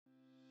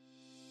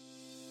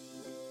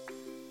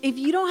If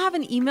you don't have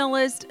an email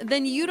list,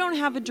 then you don't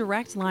have a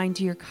direct line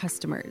to your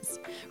customers.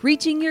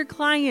 Reaching your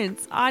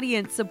clients,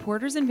 audience,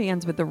 supporters, and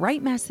fans with the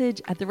right message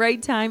at the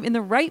right time in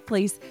the right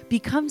place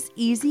becomes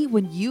easy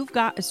when you've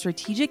got a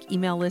strategic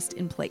email list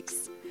in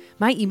place.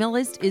 My email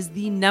list is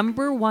the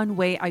number one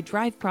way I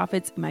drive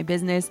profits in my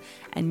business,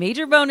 and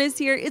major bonus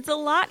here, it's a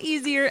lot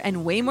easier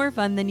and way more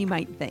fun than you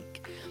might think.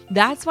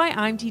 That's why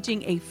I'm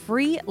teaching a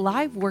free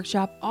live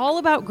workshop all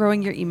about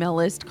growing your email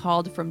list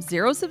called From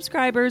Zero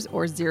Subscribers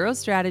or Zero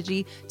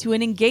Strategy to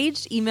an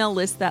Engaged Email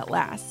List That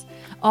Lasts.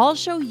 I'll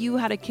show you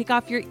how to kick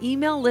off your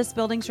email list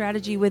building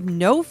strategy with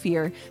no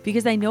fear,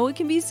 because I know it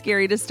can be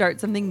scary to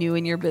start something new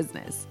in your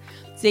business.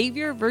 Save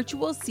your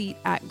virtual seat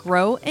at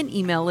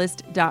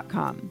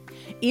growanemaillist.com.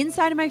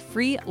 Inside of my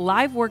free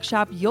live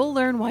workshop, you'll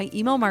learn why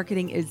email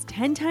marketing is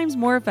 10 times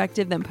more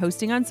effective than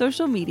posting on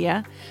social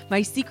media,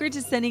 my secret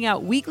to sending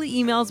out weekly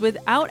emails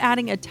without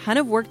adding a ton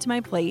of work to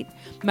my plate,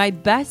 my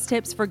best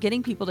tips for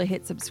getting people to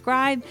hit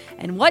subscribe,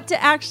 and what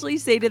to actually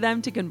say to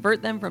them to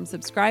convert them from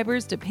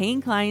subscribers to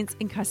paying clients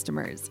and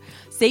customers.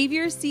 Save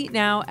your seat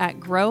now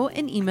at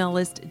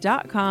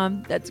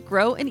growanemaillist.com. That's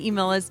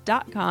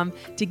growanemaillist.com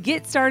to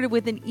get started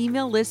with an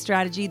email list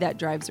strategy that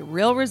drives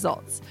real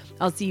results.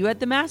 I'll see you at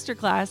the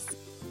masterclass.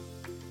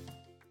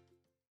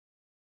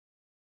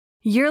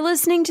 You're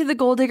listening to the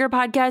Goal Digger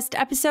Podcast,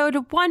 episode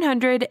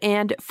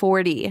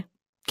 140.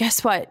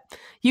 Guess what?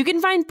 You can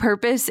find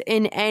purpose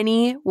in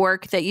any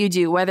work that you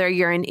do, whether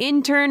you're an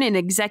intern, an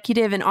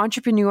executive, an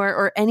entrepreneur,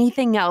 or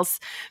anything else.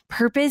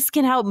 Purpose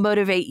can help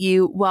motivate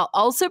you while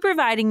also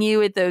providing you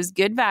with those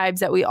good vibes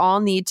that we all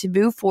need to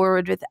move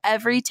forward with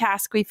every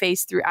task we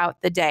face throughout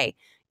the day,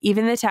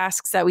 even the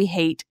tasks that we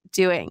hate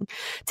doing.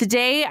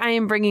 Today, I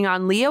am bringing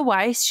on Leah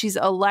Weiss. She's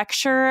a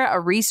lecturer, a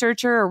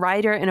researcher, a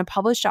writer, and a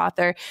published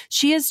author.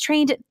 She has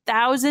trained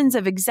thousands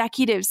of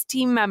executives,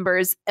 team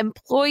members,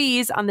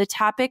 employees on the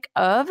topic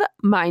of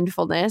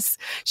mindfulness.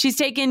 She's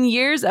taken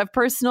years of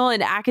personal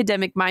and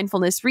academic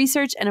mindfulness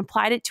research and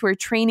applied it to her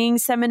training,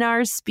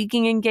 seminars,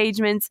 speaking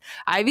engagements,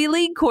 Ivy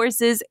League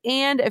courses,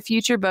 and a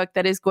future book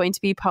that is going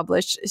to be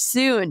published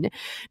soon.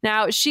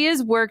 Now, she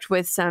has worked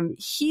with some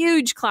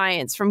huge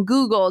clients from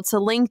Google to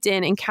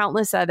LinkedIn and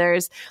countless others.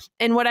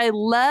 And what I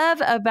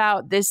love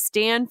about this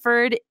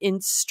Stanford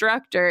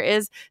instructor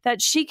is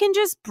that she can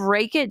just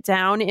break it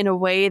down in a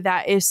way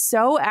that is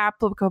so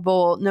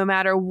applicable no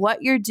matter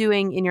what you're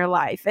doing in your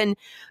life. And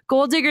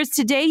Goal Diggers,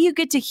 today you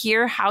get to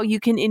hear how you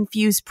can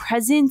infuse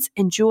presence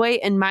and joy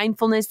and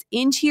mindfulness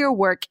into your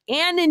work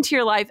and into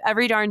your life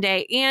every darn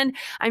day. And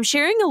I'm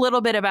sharing a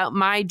little bit about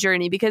my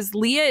journey because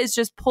Leah is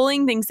just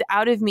pulling things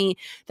out of me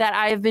that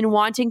I have been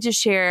wanting to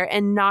share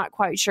and not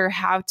quite sure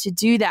how to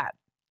do that.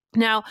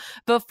 Now,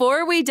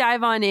 before we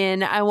dive on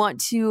in, I want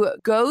to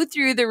go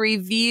through the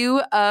review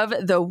of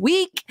the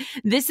week.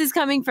 This is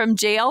coming from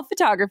JL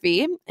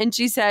Photography, and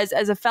she says,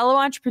 as a fellow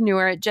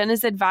entrepreneur,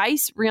 Jenna's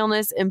advice,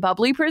 realness, and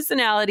bubbly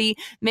personality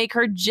make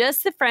her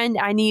just the friend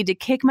I need to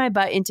kick my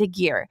butt into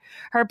gear.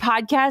 Her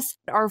podcasts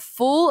are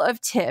full of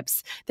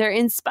tips. They're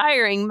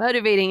inspiring,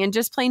 motivating, and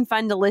just plain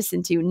fun to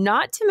listen to.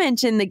 Not to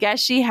mention the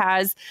guests she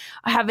has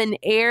have an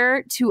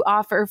air to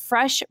offer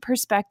fresh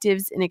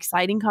perspectives and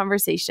exciting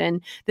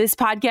conversation. This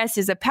podcast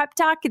is a pep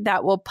talk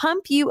that will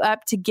pump you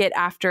up to get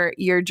after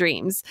your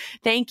dreams.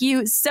 Thank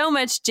you so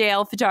much,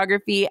 JL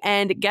Photography.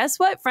 And guess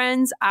what,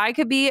 friends? I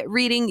could be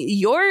reading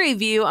your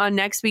review on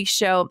next week's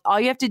show. All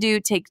you have to do,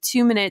 take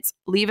 2 minutes,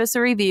 leave us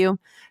a review.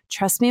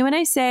 Trust me when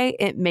I say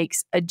it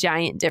makes a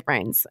giant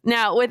difference.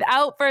 Now,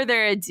 without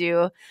further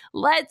ado,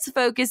 let's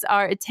focus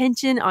our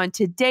attention on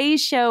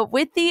today's show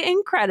with the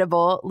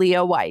incredible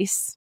Leah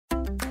Weiss.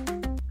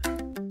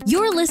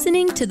 You're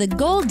listening to the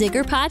Goal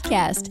Digger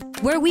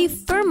Podcast, where we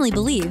firmly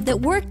believe that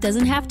work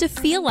doesn't have to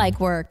feel like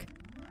work.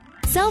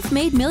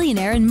 Self-made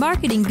millionaire and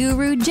marketing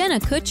guru Jenna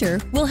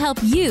Kutcher will help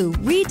you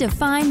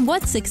redefine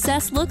what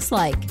success looks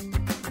like.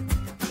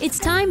 It's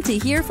time to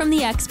hear from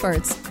the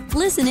experts,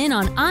 listen in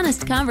on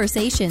honest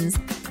conversations,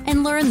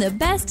 and learn the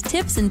best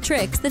tips and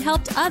tricks that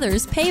helped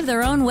others pave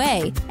their own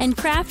way and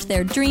craft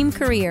their dream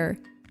career.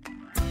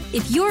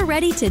 If you're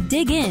ready to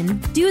dig in,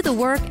 do the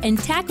work, and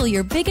tackle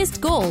your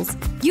biggest goals,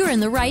 you're in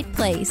the right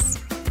place.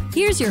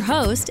 Here's your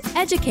host,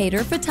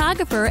 educator,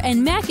 photographer,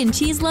 and mac and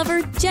cheese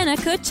lover, Jenna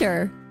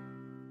Kutcher.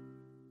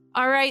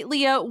 All right,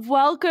 Leah,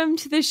 welcome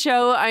to the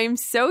show. I'm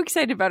so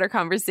excited about our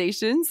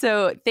conversation.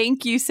 So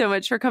thank you so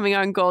much for coming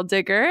on Goal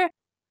Digger.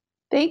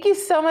 Thank you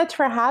so much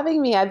for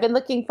having me. I've been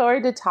looking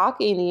forward to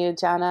talking to you,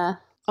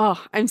 Jenna.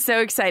 Oh, I'm so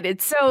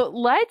excited. So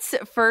let's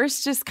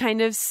first just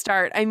kind of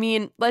start. I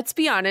mean, let's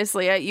be honest,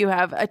 Leah, you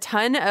have a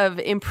ton of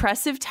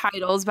impressive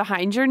titles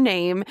behind your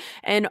name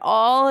and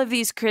all of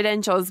these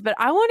credentials, but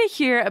I want to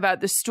hear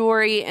about the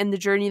story and the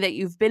journey that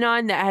you've been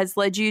on that has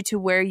led you to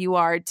where you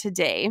are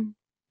today.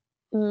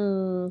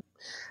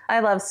 I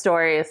love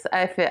stories.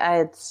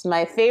 It's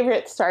my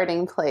favorite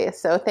starting place.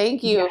 So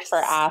thank you for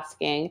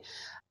asking.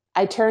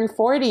 I turn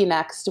 40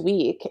 next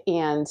week,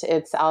 and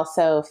it's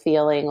also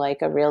feeling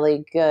like a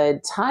really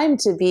good time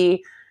to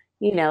be,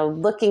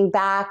 looking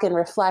back and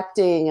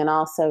reflecting and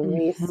also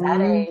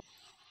resetting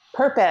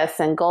purpose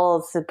and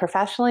goals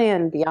professionally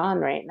and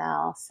beyond right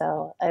now.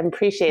 So I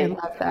appreciate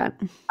that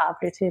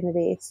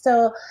opportunity.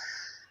 So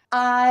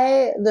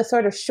the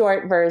sort of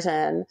short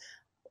version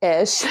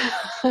ish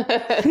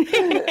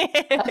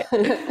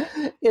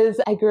is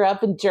I grew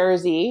up in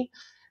Jersey,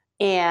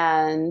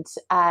 and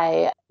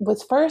I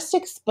was first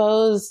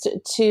exposed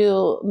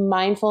to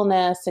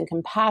mindfulness and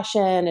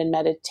compassion and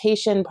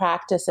meditation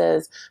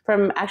practices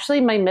from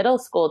actually my middle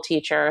school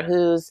teacher,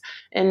 who's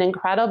an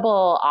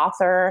incredible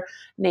author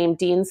named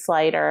Dean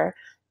Slider,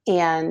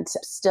 and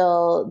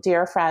still a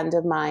dear friend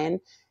of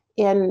mine.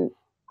 And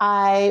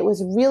I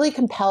was really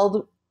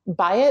compelled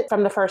by it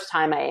from the first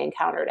time I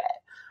encountered it.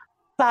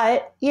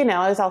 But,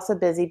 I was also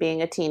busy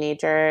being a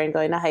teenager and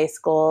going to high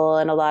school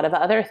and a lot of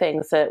other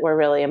things that were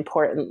really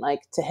important,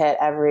 like to hit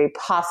every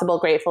possible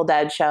Grateful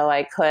Dead show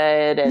I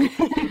could and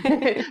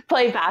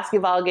play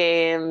basketball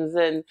games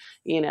and,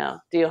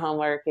 do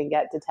homework and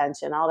get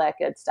detention, all that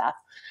good stuff.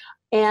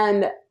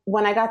 And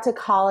when I got to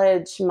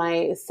college,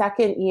 my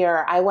second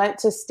year, I went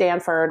to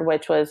Stanford,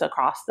 which was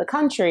across the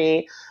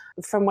country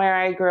from where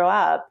I grew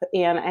up.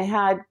 And I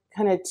had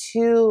kind of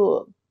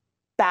two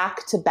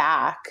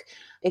back-to-back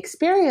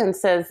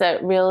experiences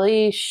that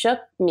really shook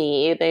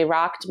me. They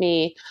rocked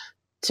me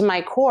to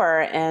my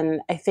core, and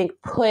I think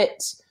put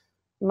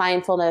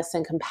mindfulness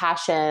and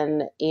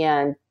compassion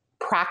and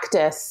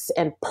practice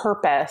and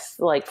purpose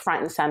like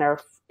front and center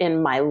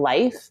in my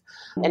life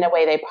in a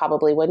way they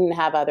probably wouldn't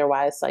have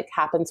otherwise. Like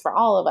happens for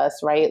all of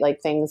us, right?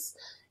 Like things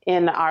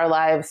in our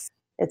lives.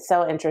 It's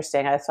so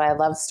interesting. That's why I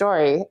love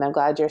story. And I'm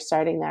glad you're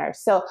starting there.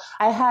 So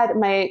I had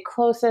my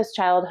closest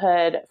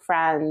childhood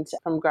friend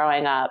from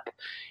growing up.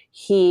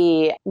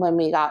 When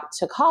we got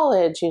to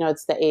college,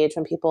 it's the age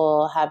when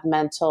people have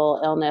mental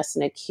illness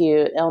and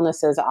acute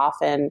illnesses.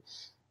 Often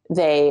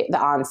the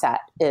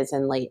onset is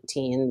in late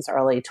teens,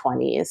 early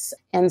 20s.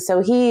 And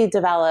so he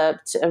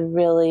developed a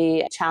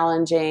really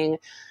challenging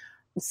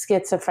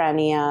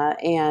schizophrenia,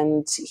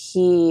 and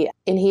he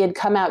had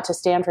come out to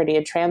Stanford. He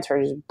had transferred.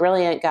 He was a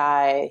brilliant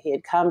guy. He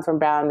had come from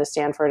Brown to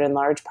Stanford in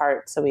large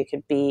part so we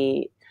could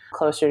be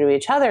closer to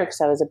each other, because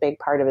I was a big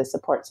part of his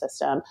support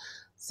system.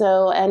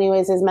 So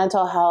anyways, his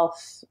mental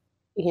health,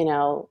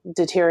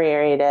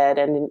 deteriorated,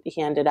 and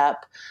he ended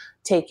up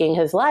taking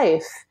his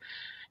life.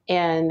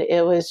 And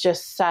it was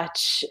just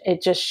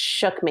it just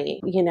shook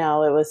me. It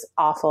was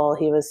awful.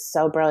 He was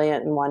so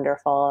brilliant and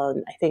wonderful.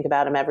 And I think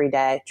about him every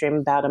day, dream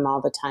about him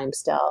all the time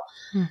still.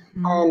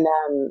 Mm-hmm.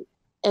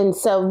 And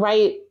so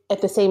right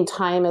at the same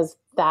time as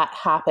that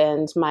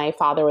happened, my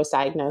father was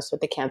diagnosed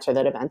with the cancer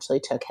that eventually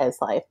took his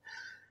life.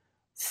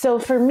 So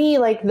for me,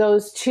 like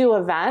those two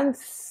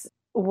events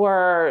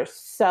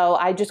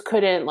I just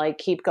couldn't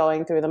keep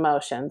going through the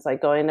motions.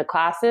 Like going to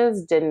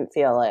classes, didn't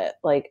feel it.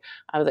 Like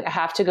I was like, I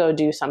have to go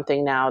do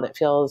something now that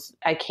feels,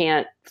 I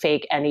can't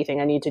fake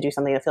anything. I need to do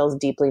something that feels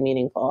deeply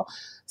meaningful.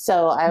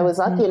 So I was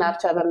lucky enough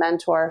to have a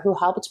mentor who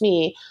helped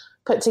me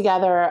put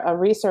together a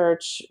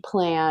research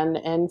plan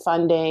and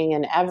funding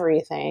and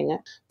everything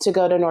to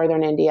go to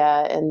northern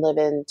India and live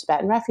in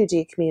Tibetan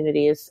refugee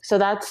communities. So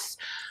that's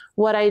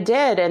what I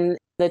did. And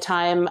the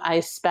time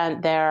I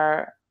spent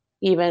there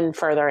even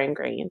further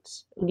ingrained,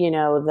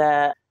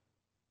 the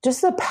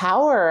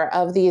power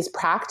of these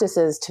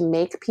practices to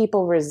make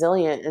people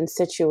resilient in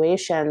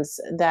situations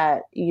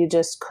that you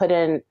just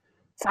couldn't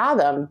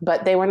fathom.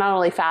 But they were not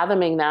only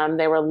fathoming them,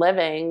 they were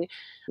living,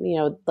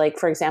 like,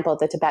 for example, at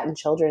the Tibetan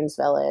Children's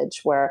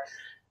Village, where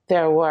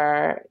there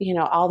were,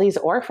 all these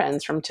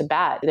orphans from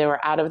Tibet. They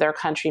were out of their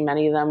country.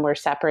 Many of them were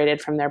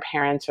separated from their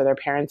parents, or their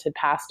parents had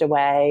passed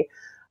away.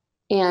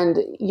 And,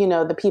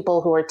 the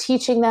people who were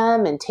teaching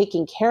them and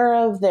taking care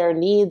of their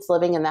needs,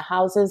 living in the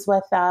houses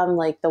with them,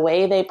 like the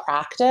way they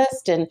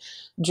practiced and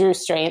drew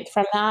strength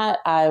from that,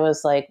 I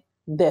was like,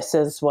 this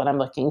is what I'm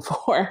looking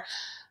for.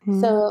 Mm-hmm.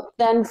 So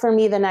then for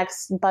me, the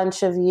next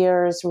bunch of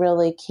years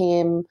really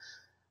came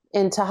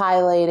into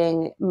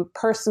highlighting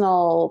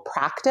personal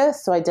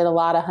practice. So I did a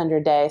lot of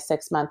 100-day,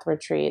 6-month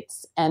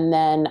retreats. And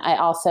then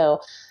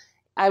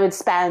I would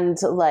spend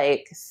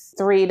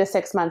 3 to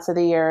 6 months of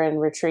the year in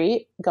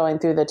retreat, going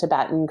through the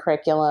Tibetan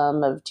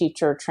curriculum of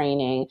teacher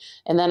training.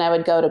 And then I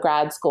would go to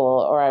grad school,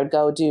 or I would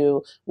go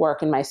do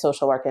work in my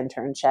social work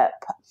internship,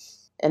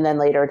 and then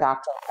later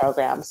doctoral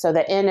program. So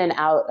the in and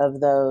out of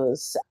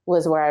those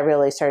was where I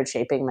really started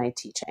shaping my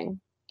teaching.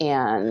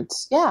 And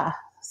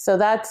so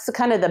that's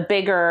kind of the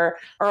bigger,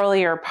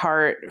 earlier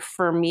part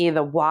for me,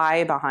 the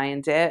why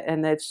behind it.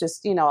 And it's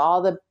just,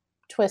 all the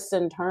twists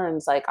and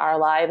turns like our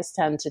lives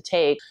tend to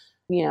take.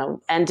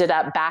 Ended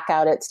up back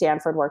out at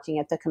Stanford working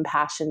at the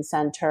Compassion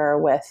Center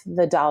with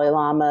the Dalai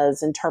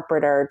Lama's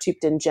interpreter,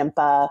 Thupten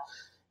Jinpa,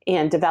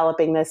 and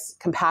developing this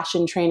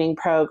compassion training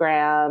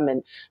program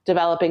and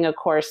developing a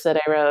course that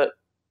I wrote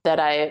that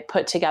I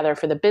put together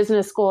for the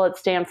business school at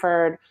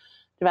Stanford,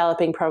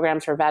 developing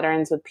programs for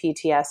veterans with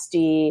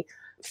PTSD,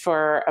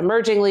 for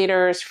emerging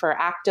leaders, for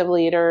active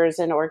leaders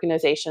in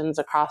organizations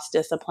across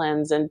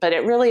disciplines. But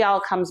it really all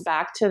comes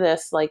back to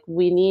this,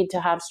 we need to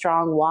have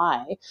strong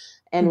why,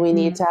 and we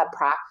need to have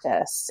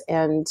practice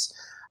and,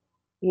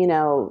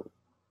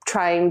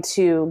 trying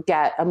to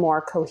get a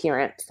more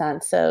coherent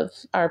sense of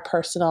our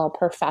personal,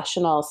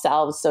 professional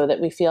selves so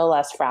that we feel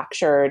less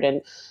fractured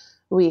and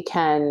we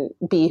can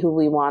be who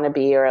we want to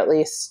be, or at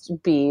least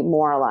be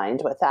more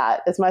aligned with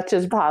that as much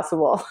as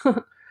possible.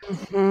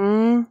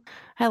 Mm-hmm.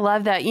 I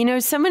love that.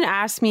 Someone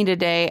asked me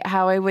today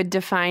how I would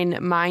define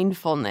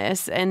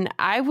mindfulness, and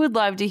I would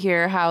love to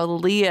hear how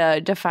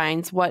Leah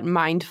defines what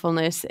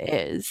mindfulness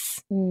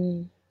is.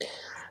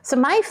 So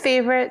my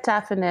favorite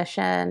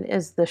definition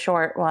is the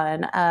short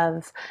one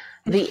of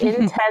the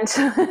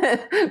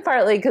intent,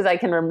 partly because I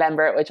can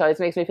remember it, which always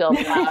makes me feel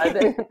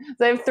proud.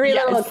 So I have 3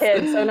 little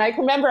kids, so when I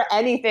can remember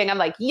anything, I'm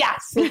like,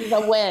 yes, this is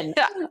a win.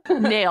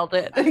 Nailed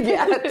it.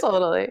 Yeah,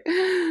 totally.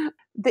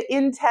 The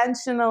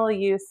intentional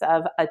use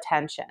of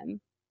attention.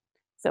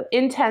 So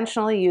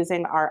intentionally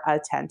using our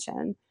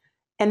attention.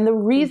 And the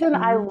reason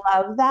I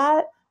love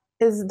that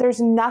is there's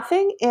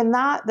nothing in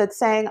that that's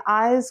saying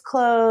eyes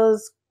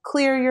closed,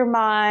 clear your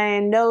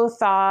mind, no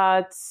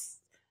thoughts.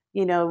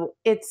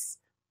 It's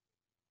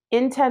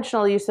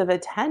intentional use of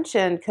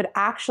attention could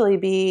actually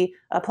be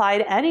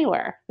applied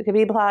anywhere. It could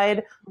be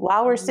applied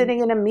while we're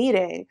sitting in a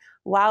meeting,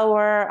 while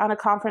we're on a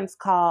conference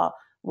call,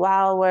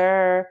 while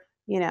we're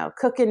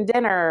cooking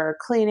dinner, or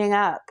cleaning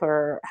up,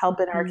 or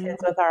helping our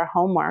kids with our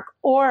homework,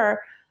 or,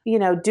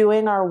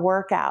 doing our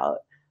workout.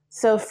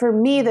 So for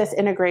me, this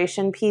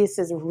integration piece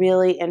is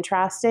really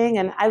interesting.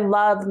 And I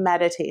love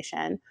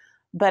meditation,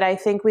 but I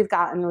think we've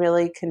gotten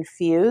really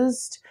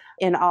confused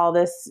in all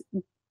this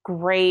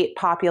great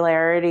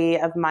popularity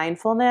of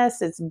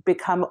mindfulness. It's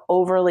become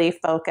overly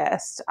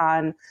focused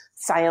on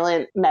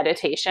silent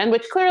meditation,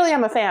 which clearly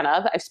I'm a fan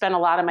of. I've spent a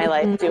lot of my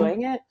life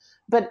doing it.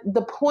 But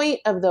the point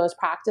of those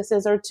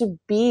practices are to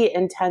be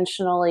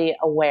intentionally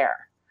aware.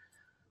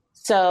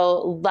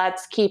 So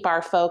let's keep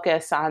our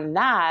focus on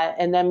that.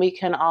 And then we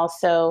can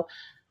also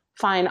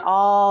find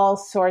all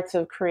sorts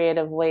of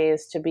creative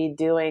ways to be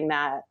doing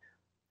that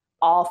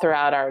all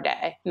throughout our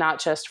day, not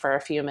just for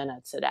a few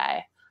minutes a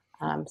day.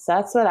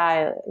 So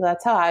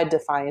that's how I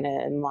define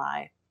it and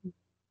why.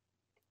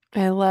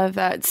 I love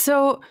that.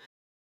 So,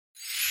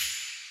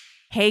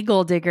 hey,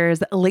 Goal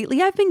Diggers.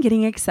 Lately, I've been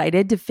getting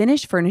excited to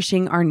finish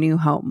furnishing our new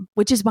home,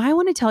 which is why I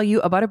want to tell you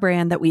about a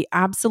brand that we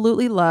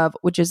absolutely love,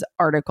 which is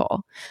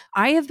Article.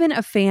 I have been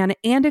a fan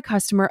and a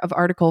customer of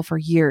Article for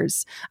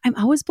years. I'm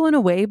always blown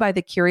away by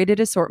the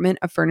curated assortment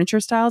of furniture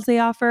styles they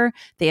offer.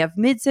 They have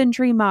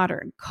mid-century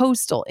modern,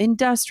 coastal,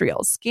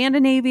 industrial,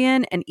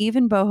 Scandinavian, and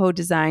even boho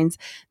designs.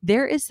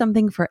 There is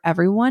something for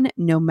everyone,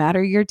 no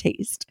matter your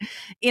taste.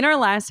 In our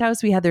last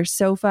house, we had their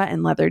sofa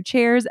and leather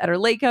chairs. At our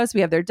lake house,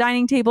 we have their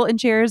dining table and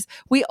chairs.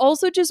 We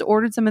also just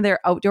ordered some of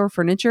their outdoor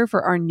furniture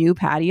for our new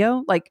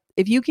patio. Like,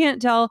 if you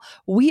can't tell,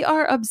 we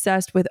are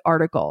obsessed with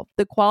Article.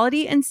 The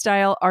quality and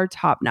style are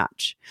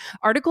top-notch.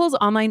 Article's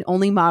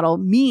online-only model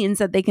means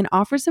that they can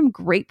offer some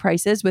great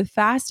prices with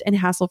fast and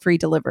hassle-free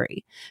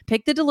delivery.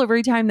 Pick the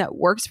delivery time that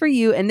works for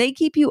you, and they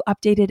keep you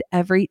updated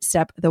every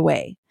step of the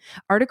way.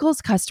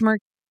 Article's customer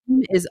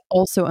is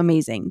also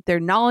amazing. They're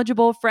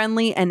knowledgeable,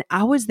 friendly, and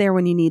always there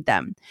when you need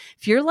them.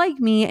 If you're like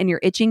me and you're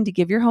itching to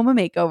give your home a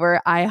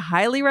makeover, I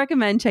highly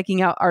recommend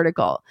checking out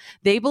Article.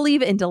 They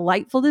believe in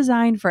delightful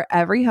design for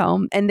every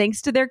home, and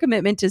thanks to their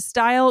commitment to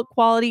style,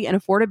 quality, and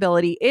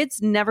affordability,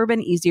 it's never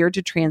been easier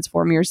to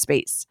transform your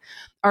space.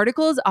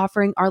 Article is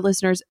offering our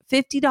listeners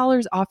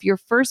 $50 off your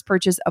first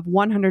purchase of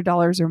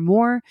 $100 or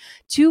more.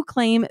 To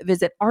claim,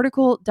 visit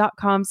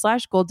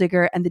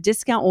article.com/goaldigger and the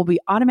discount will be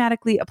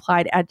automatically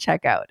applied at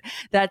checkout.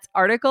 That's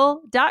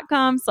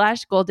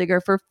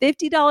article.com/goaldigger for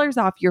 $50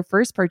 off your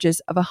first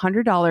purchase of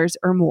 $100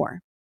 or more.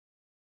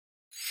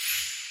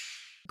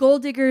 Goal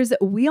Diggers,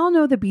 we all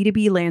know the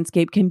B2B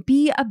landscape can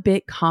be a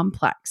bit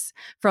complex.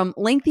 From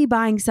lengthy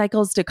buying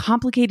cycles to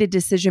complicated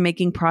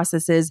decision-making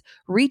processes,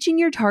 reaching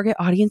your target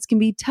audience can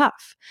be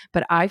tough.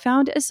 But I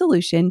found a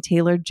solution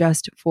tailored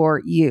just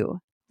for you: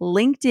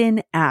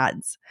 LinkedIn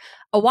ads.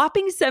 A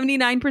whopping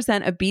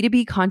 79% of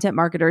B2B content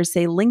marketers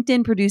say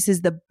LinkedIn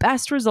produces the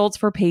best results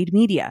for paid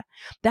media.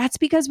 That's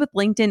because with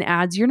LinkedIn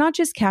ads, you're not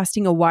just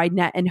casting a wide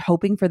net and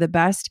hoping for the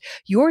best,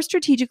 you're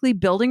strategically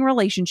building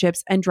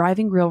relationships and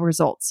driving real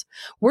results.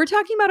 We're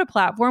talking about a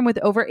platform with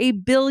over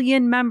 1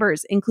 billion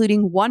members,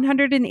 including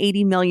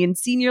 180 million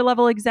senior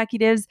level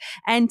executives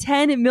and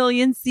 10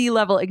 million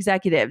C-level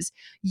executives.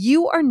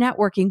 You are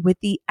networking with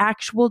the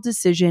actual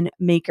decision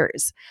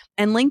makers.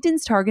 And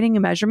LinkedIn's targeting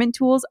and measurement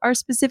tools are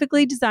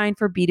specifically designed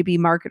for B2B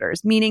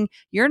marketers, meaning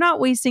you're not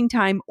wasting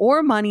time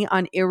or money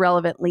on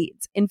irrelevant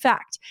leads. In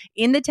fact,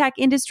 in the tech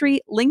industry,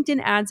 LinkedIn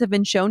ads have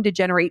been shown to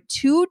generate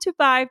 2 to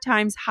 5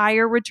 times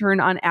higher return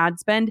on ad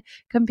spend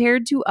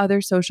compared to other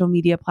social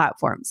media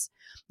platforms.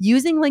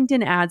 Using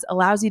LinkedIn ads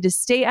allows you to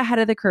stay ahead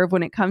of the curve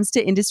when it comes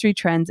to industry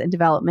trends and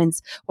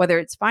developments, whether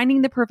it's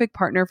finding the perfect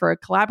partner for a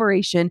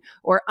collaboration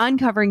or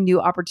uncovering new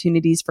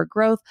opportunities for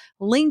growth.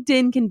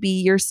 LinkedIn can be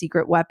your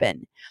secret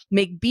weapon.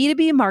 Make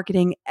B2B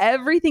marketing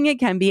everything it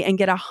can be and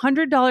get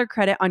 $100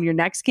 credit on your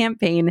next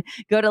campaign.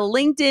 Go to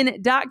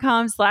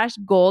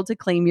linkedin.com/goal to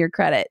claim your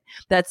credit.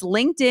 That's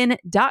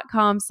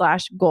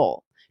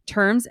linkedin.com/goal.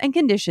 Terms and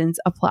conditions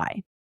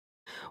apply.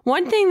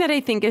 One thing that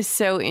I think is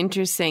so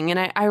interesting,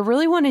 and I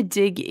really want to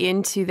dig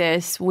into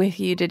this with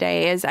you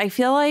today, is I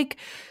feel like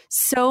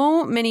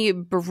so many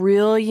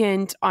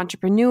brilliant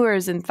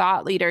entrepreneurs and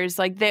thought leaders,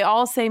 like they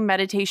all say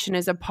meditation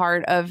is a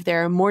part of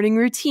their morning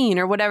routine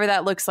or whatever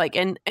that looks like.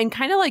 And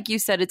kind of like you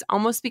said, it's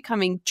almost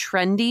becoming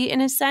trendy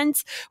in a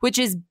sense, which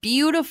is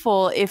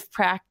beautiful if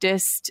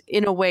practiced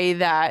in a way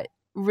that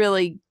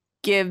really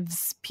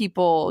gives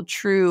people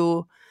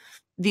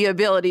the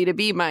ability to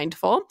be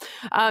mindful.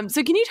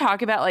 So can you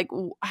talk about like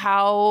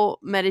how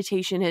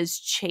meditation has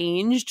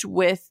changed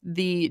with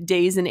the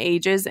days and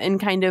ages and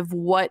kind of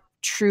what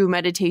true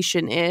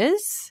meditation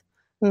is?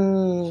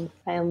 I'm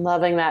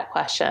loving that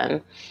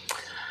question.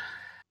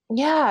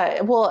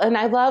 Yeah, well, and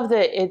I love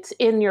that it's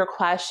in your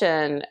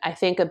question. I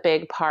think a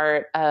big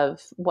part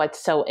of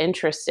what's so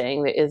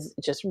interesting is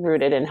just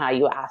rooted in how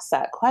you ask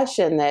that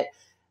question, that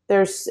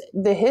there's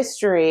the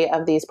history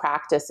of these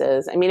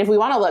practices. I mean, if we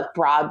want to look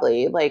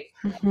broadly, like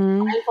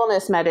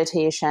mindfulness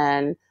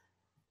meditation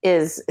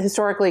is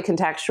historically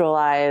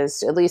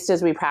contextualized, at least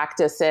as we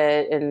practice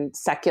it in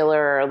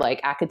secular, like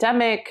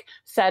academic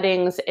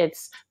settings.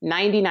 It's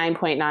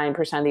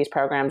 99.9% of these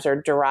programs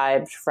are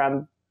derived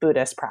from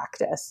Buddhist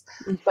practice.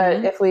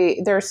 But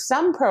there's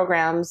some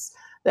programs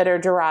that are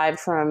derived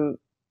from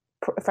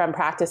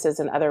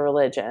practices in other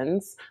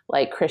religions,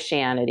 like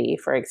Christianity,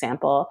 for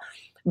example.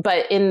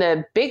 But in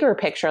the bigger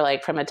picture,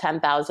 like from a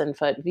 10,000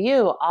 foot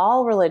view,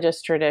 all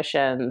religious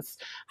traditions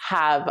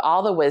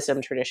all the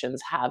wisdom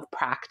traditions have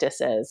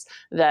practices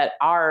that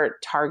are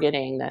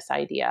targeting this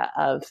idea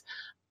of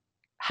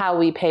how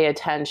we pay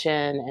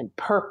attention and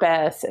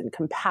purpose and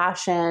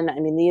compassion.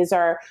 I mean, these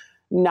are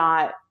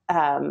not,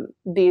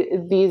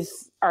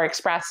 these are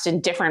expressed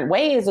in different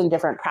ways in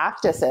different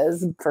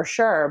practices for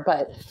sure.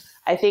 But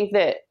I think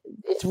that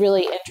it's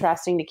really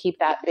interesting to keep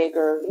that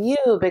bigger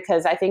view,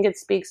 because I think it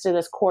speaks to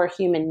this core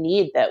human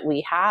need that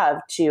we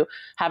have to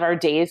have our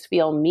days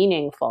feel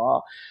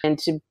meaningful and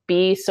to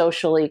be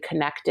socially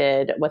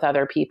connected with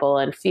other people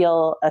and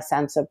feel a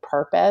sense of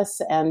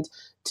purpose. And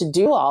to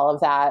do all of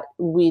that,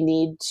 we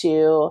need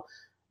to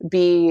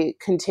be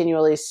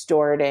continually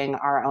stewarding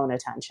our own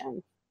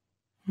attention.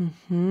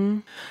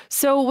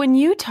 So when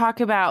you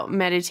talk about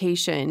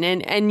meditation,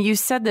 and you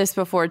said this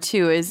before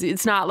too, is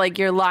it's not like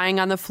you're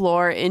lying on the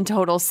floor in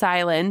total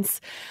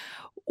silence.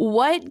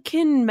 What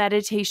can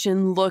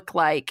meditation look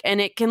like?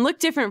 And it can look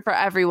different for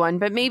everyone,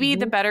 but maybe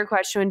the better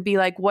question would be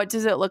like, what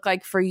does it look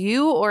like for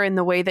you or in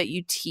the way that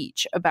you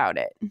teach about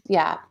it?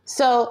 Yeah.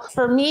 So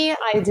for me,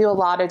 I do a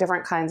lot of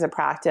different kinds of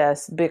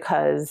practice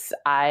because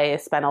I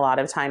spent a lot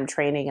of time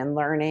training and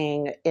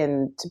learning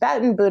in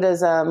Tibetan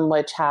Buddhism,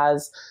 which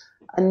has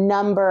a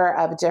number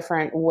of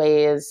different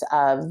ways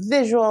of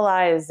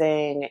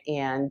visualizing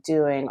and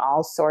doing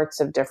all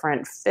sorts of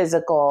different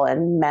physical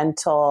and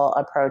mental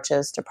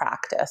approaches to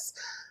practice.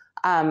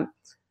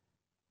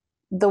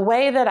 The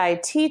way that I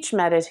teach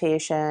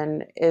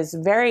meditation is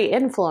very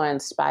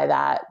influenced by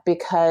that,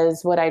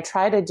 because what I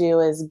try to do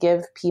is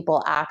give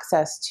people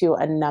access to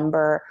a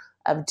number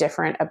of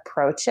different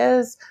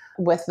approaches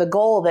with the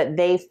goal that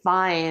they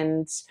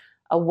find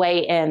a way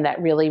in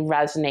that really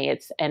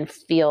resonates and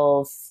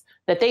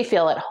that they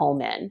feel at home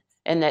in,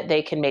 and that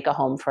they can make a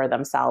home for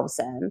themselves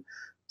in.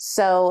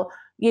 So,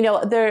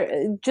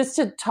 just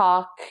to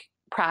talk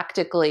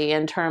practically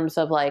in terms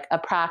of like a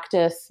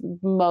practice,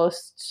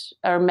 most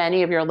or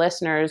many of your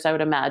listeners, I would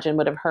imagine,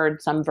 would have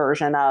heard some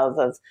version of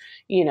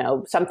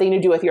something to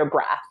do with your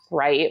breath,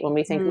 right? When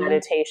we think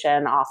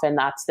meditation, often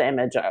that's the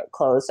image of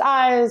closed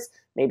eyes,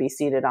 maybe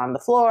seated on the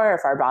floor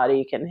if our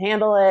body can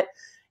handle it,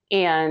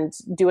 and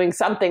doing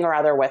something or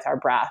other with our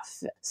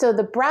breath. So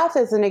the breath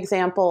is an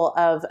example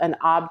of an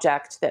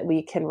object that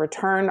we can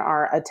return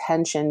our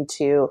attention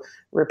to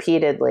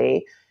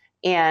repeatedly.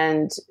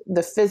 And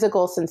the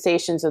physical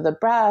sensations of the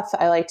breath,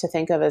 I like to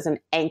think of as an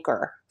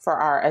anchor for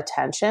our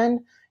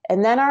attention.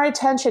 And then our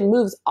attention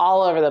moves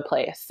all over the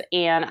place.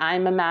 And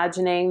I'm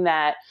imagining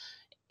that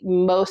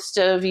most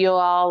of you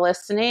all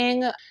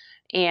listening,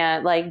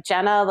 and like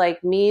Jenna,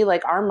 like me,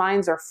 like our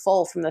minds are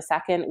full from the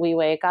second we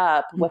wake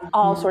up with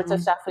all sorts of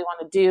stuff we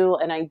want to do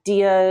and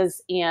ideas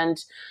and,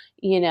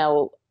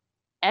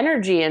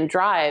 energy and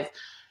drive.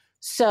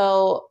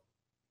 So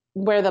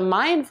where the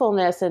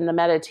mindfulness and the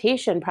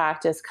meditation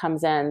practice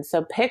comes in.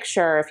 So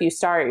picture if you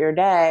start your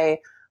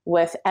day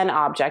with an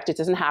object, it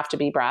doesn't have to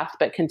be breath,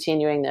 but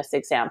continuing this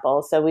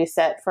example. So we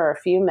sit for a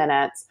few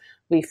minutes.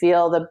 We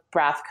feel the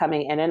breath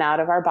coming in and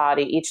out of our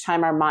body. Each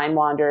time our mind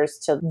wanders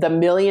to the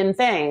million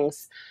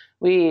things,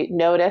 we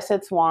notice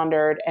it's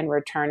wandered and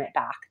return it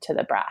back to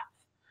the breath.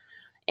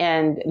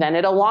 And then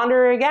it'll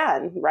wander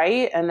again,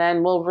 right? And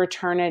then we'll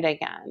return it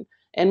again.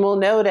 And we'll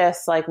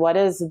notice like, what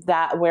is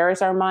that? Where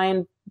is our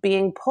mind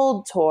being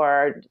pulled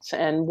towards,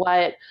 and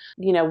what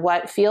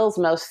feels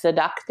most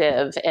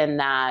seductive in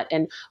that?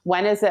 And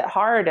when is it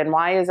hard? And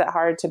why is it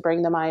hard to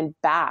bring the mind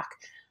back?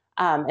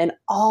 And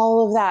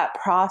all of that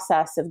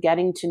process of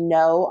getting to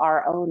know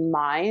our own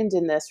mind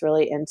in this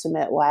really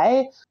intimate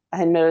way.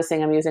 I'm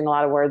noticing I'm using a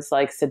lot of words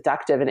like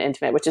seductive and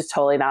intimate, which is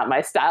totally not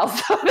my style.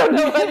 So I don't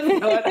know what's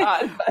going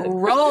on. But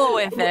roll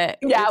with it.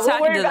 Yeah,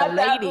 we'll worry about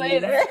that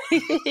later.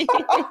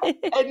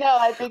 I know.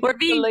 I think we're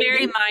being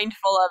very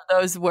mindful of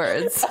those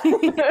words.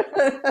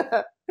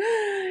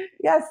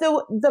 Yeah.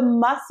 So the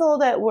muscle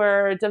that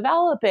we're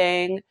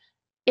developing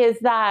is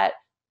that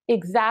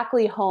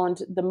exactly honed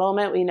the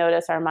moment we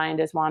notice our mind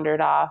has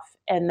wandered off,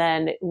 and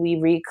then we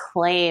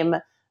reclaim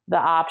the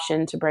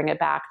option to bring it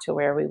back to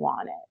where we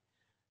want it.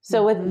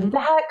 So with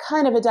that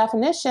kind of a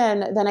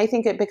definition, then I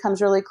think it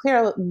becomes really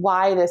clear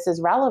why this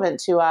is relevant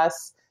to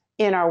us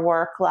in our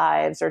work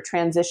lives or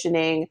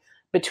transitioning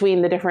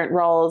between the different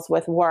roles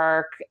with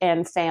work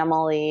and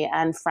family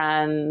and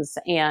friends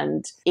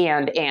and.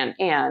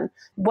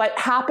 What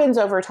happens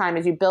over time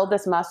is you build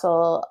this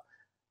muscle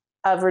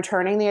of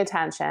returning the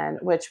attention,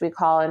 which we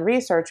call in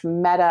research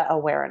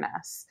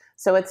meta-awareness.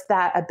 So it's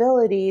that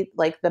ability,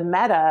 like the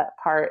meta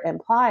part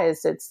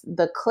implies, it's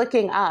the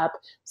clicking up,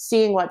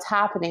 seeing what's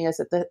happening is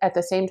at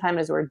the same time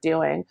as we're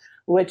doing,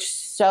 which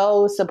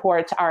so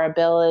supports our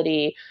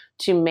ability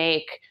to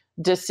make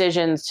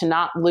decisions, to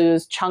not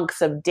lose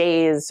chunks of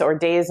days or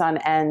days on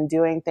end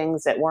doing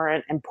things that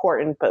weren't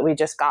important, but we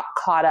just got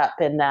caught up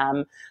in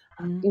them.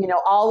 You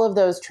know, all of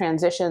those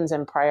transitions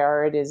and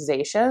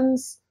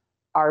prioritizations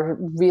are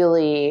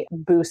really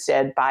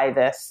boosted by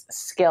this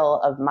skill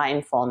of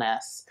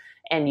mindfulness.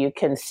 And you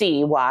can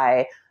see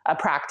why a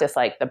practice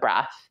like the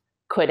breath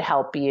could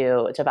help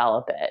you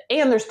develop it.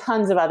 And there's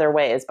tons of other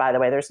ways, by the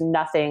way. There's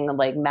nothing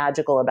like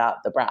magical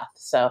about the breath.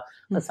 So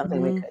that's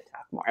something we could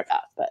talk more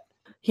about. But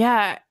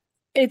yeah,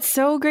 it's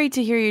so great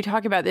to hear you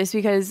talk about this,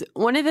 because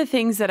one of the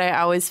things that I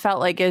always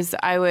felt like is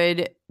I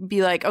would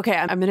be like, okay,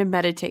 I'm going to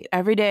meditate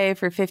every day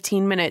for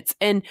 15 minutes.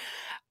 And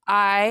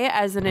I,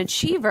 as an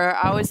achiever,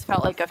 always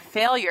felt like a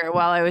failure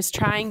while I was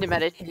trying to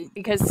meditate,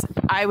 because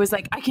I was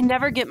like, I can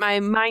never get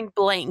my mind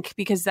blank,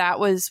 because that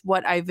was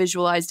what I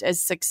visualized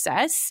as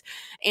success.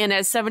 And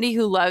as somebody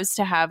who loves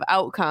to have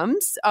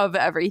outcomes of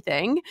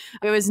everything,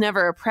 it was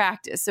never a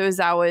practice. It was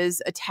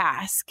always a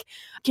task.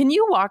 Can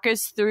you walk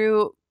us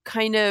through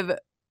kind of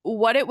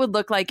what it would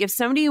look like if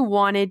somebody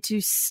wanted to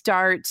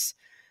start,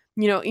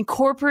 you know,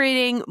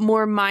 incorporating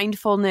more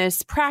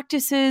mindfulness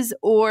practices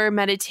or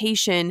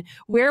meditation?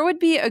 Where would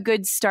be a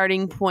good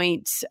starting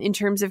point in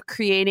terms of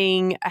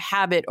creating a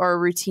habit or a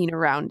routine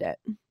around it?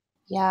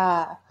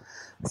 Yeah.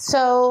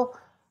 So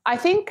I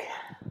think,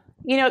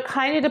 you know, it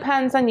kind of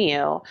depends on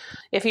you.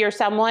 If you're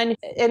someone,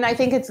 and I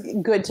think it's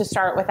good to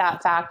start with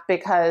that fact,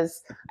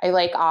 because I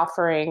like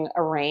offering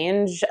a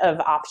range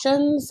of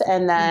options,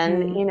 and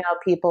then, you know,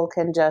 people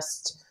can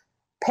just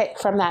pick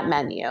from that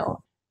menu.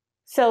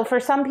 So for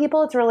some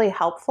people, it's really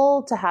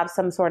helpful to have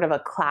some sort of a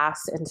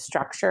class and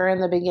structure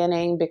in the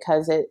beginning,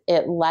 because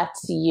it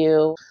lets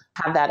you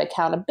have that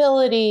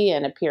accountability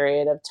in a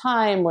period of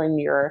time when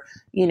you're,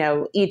 you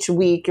know, each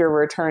week you're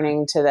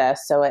returning to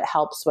this. So it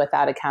helps with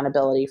that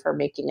accountability for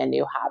making a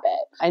new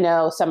habit. I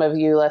know some of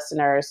you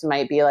listeners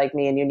might be like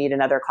me and you need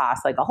another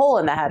class, like a hole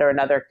in the head or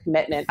another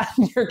commitment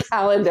on your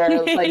calendar,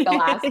 like the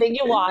last thing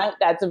you want.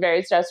 That's a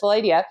very stressful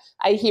idea.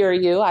 I hear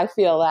you. I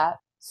feel that.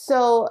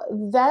 So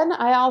then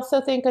I also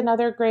think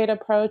another great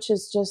approach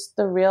is just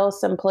the real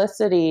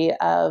simplicity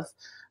of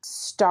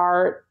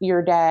start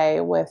your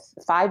day with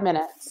 5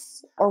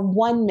 minutes or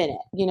 1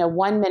 minute, you know,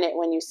 1 minute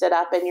when you sit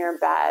up in your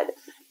bed,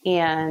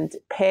 and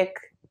pick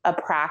a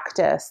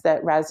practice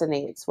that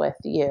resonates with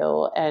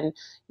you. And,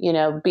 you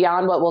know,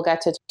 beyond what we'll get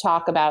to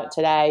talk about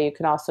today, you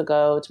can also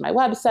go to my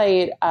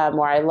website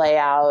where I lay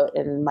out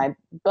in my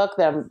book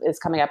that is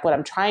coming up. What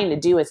I'm trying to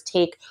do is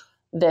take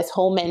this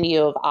whole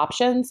menu of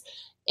options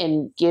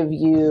and give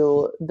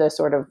you the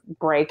sort of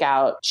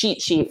breakout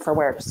cheat sheet for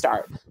where to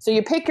start. So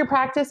you pick your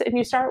practice and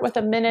you start with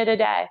 1 minute a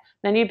day.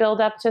 Then you build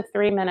up to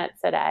 3 minutes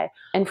a day.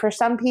 And for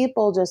some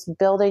people, just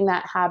building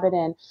that habit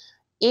in.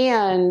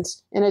 And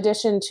in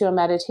addition to a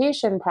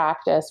meditation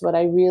practice, what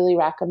I really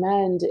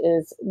recommend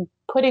is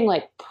putting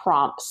like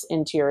prompts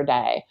into your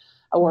day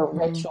or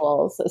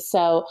rituals.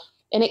 So,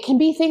 and it can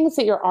be things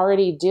that you're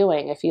already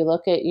doing. If you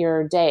look at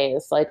your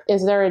days, like,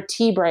 is there a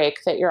tea break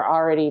that you're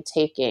already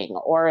taking?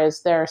 Or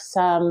is there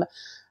some,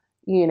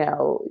 you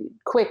know,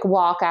 quick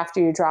walk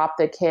after you drop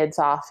the kids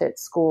off at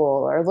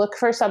school? Or look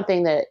for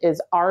something that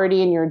is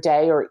already in your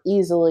day or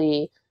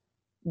easily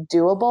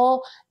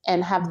doable,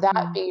 and have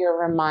that be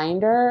your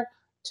reminder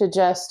to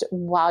just,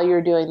 while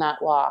you're doing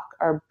that walk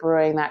or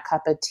brewing that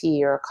cup of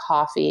tea or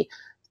coffee,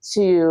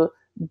 to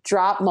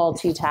drop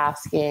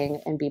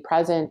multitasking and be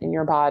present in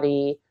your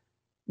body.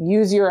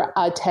 Use your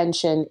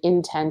attention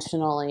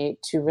intentionally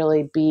to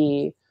really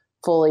be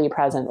fully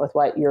present with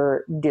what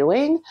you're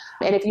doing.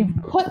 And if you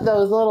put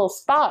those little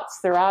spots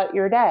throughout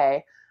your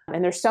day,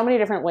 and there's so many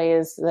different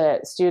ways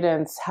that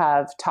students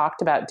have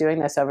talked about doing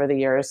this over the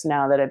years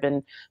now that I've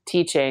been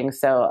teaching.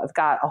 So I've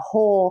got a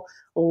whole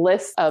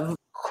list of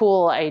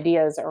cool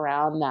ideas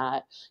around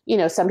that.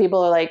 Some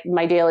people are like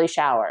my daily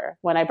shower,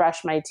 when I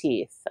brush my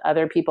teeth.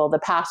 Other people, the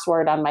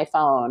password on my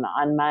phone,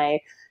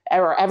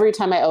 or every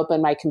time I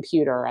open my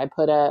computer,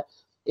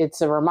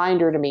 it's a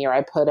reminder to me, or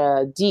I put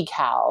a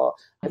decal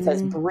that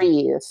says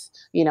breathe,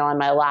 on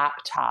my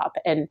laptop.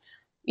 And,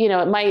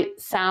 it might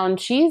sound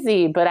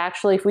cheesy, but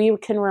actually if we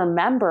can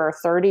remember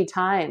 30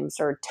 times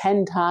or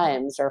 10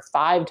 times or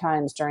 5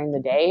 times during the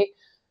day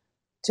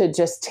to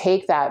just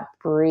take that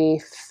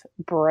brief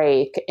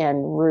break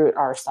and root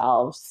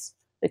ourselves,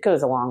 it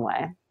goes a long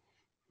way.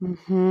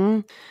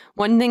 Mm-hmm.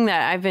 One thing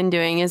that I've been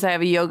doing is I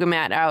have a yoga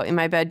mat out in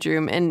my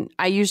bedroom, and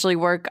I usually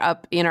work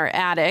up in our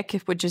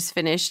attic, which is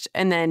finished,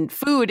 and then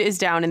food is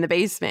down in the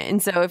basement.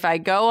 And so if I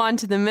go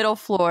onto the middle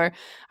floor,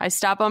 I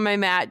stop on my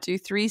mat, do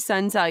 3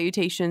 sun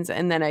salutations,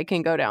 and then I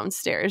can go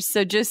downstairs.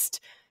 So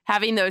just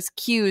having those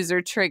cues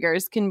or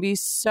triggers can be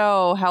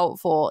so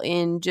helpful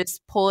in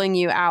just pulling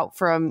you out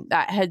from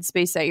that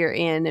headspace that you're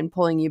in and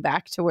pulling you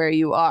back to where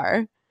you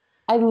are.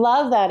 I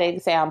love that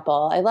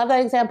example. And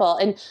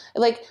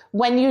like,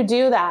 when you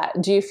do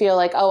that, do you feel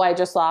like, oh, I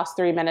just lost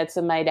 3 minutes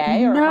of my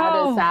day? Or how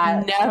does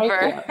that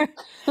never.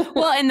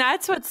 Well, and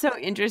that's what's so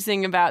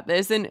interesting about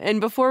this.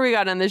 And before we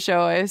got on the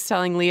show, I was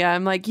telling Leah,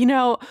 I'm like,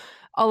 a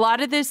lot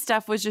of this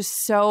stuff was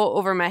just so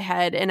over my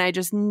head, and I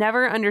just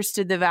never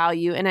understood the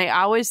value. And I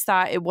always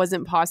thought it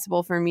wasn't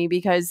possible for me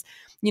because,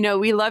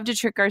 we love to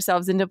trick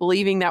ourselves into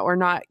believing that we're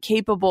not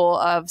capable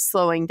of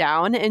slowing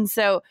down. And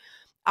so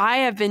I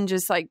have been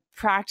just like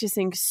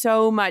practicing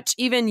so much,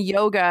 even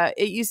yoga.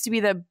 It used to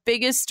be the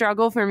biggest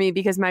struggle for me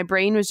because my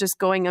brain was just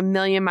going a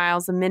million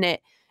miles a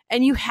minute.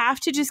 And you have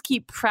to just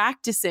keep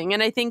practicing.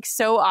 And I think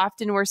so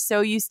often we're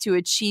so used to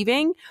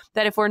achieving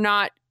that if we're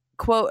not,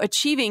 quote,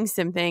 achieving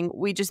something,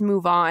 we just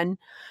move on.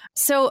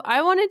 So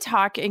I want to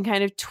talk and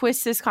kind of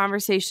twist this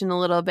conversation a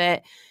little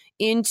bit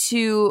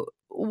into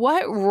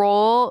what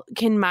role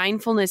can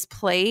mindfulness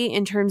play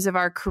in terms of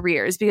our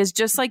careers? Because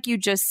just like you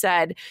just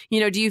said,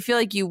 do you feel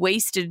like you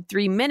wasted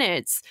 3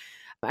 minutes?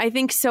 I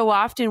think so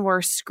often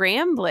we're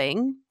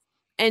scrambling.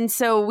 And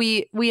so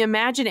we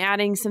imagine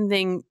adding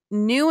something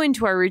new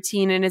into our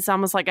routine, and it's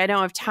almost like I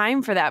don't have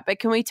time for that. But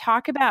can we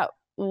talk about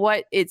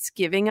what it's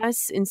giving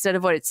us instead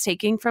of what it's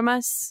taking from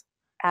us?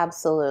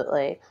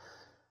 Absolutely.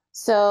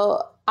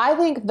 So I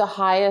think the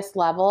highest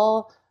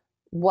level,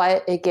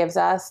 what it gives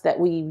us that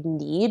we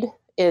need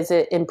is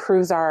it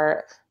improves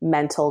our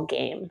mental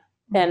game.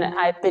 And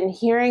I've been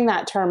hearing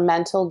that term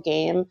mental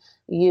game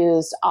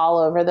used all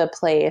over the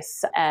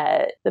place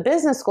at the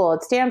business school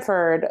at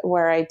Stanford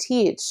where I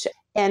teach.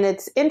 And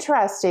it's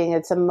interesting.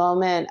 It's a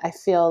moment, I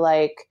feel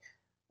like,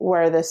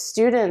 where the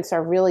students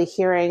are really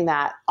hearing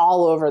that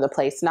all over the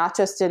place, not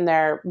just in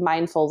their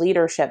mindful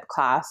leadership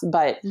class,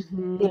 but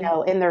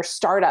in their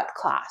startup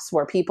class,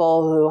 where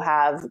people who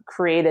have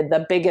created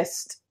the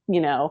biggest,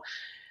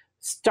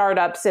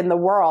 startups in the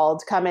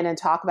world come in and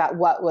talk about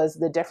what was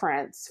the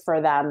difference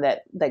for them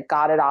that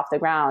got it off the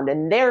ground.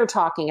 And they're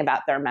talking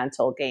about their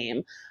mental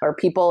game, or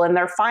people in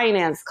their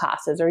finance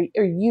classes, or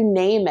you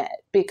name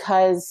it,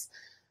 because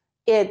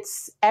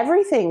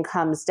everything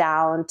comes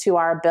down to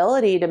our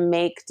ability to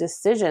make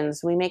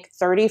decisions. We make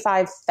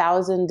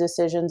 35,000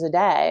 decisions a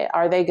day.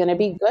 Are they going to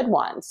be good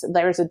ones?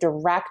 There's a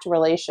direct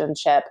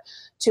relationship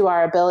to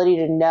our ability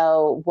to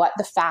know what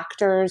the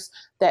factors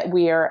that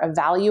we are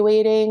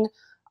evaluating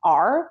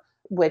are,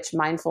 which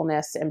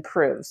mindfulness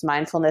improves.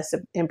 Mindfulness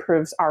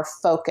improves our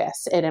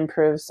focus. It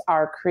improves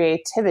our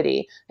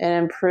creativity. It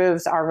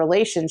improves our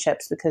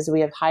relationships because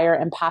we have higher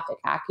empathic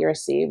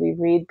accuracy. We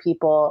read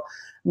people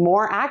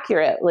more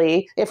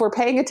accurately if we're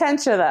paying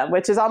attention to them,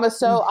 which is almost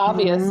so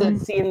obvious.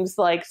 It seems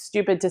like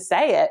stupid to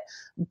say it.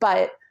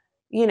 But,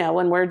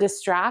 when we're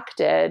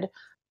distracted,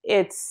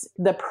 it's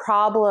the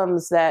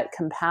problems that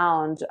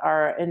compound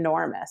are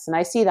enormous. And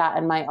I see that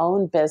in my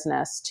own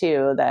business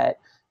too, that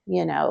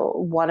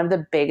one of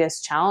the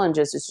biggest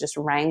challenges is just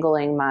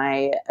wrangling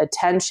my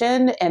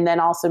attention, and then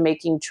also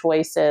making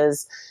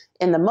choices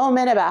in the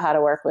moment about how to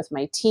work with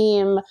my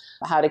team,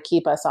 how to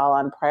keep us all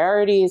on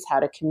priorities, how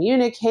to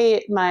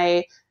communicate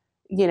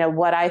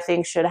what I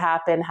think should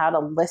happen, how to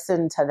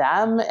listen to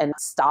them and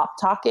stop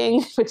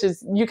talking, which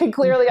is, you can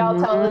clearly all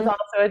tell, is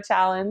also a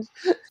challenge.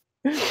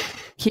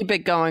 Keep it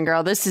going,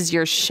 girl. This is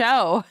your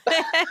show.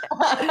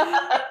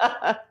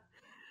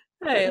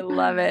 I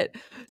love it.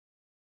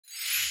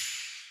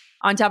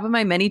 On top of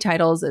my many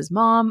titles as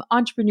mom,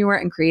 entrepreneur,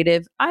 and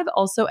creative, I've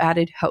also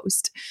added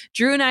host.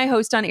 Drew and I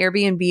host on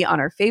Airbnb on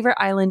our favorite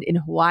island in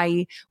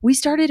Hawaii. We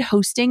started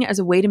hosting as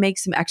a way to make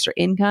some extra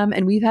income,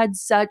 and we've had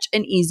such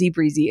an easy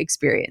breezy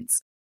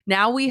experience.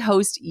 Now we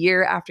host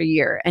year after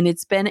year, and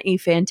it's been a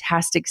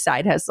fantastic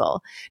side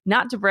hustle.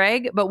 Not to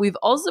brag, but we've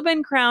also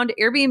been crowned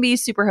Airbnb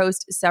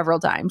Superhost several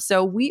times,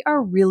 so we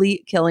are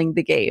really killing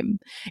the game.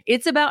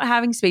 It's about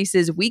having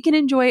spaces we can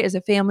enjoy as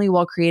a family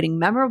while creating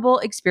memorable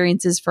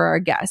experiences for our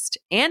guests,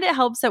 and it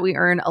helps that we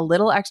earn a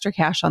little extra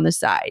cash on the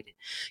side.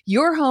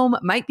 Your home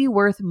might be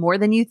worth more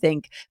than you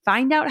think.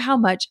 Find out how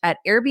much at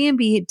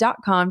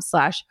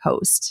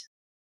airbnb.com/host.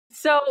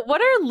 So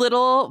what are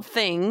little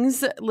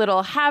things,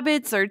 little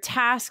habits or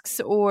tasks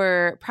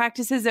or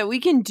practices that we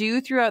can do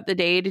throughout the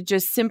day to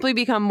just simply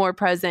become more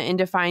present and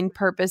to find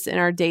purpose in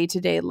our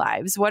day-to-day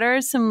lives? What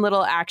are some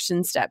little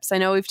action steps? I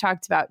know we've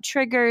talked about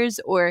triggers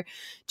or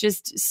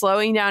just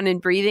slowing down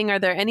and breathing. Are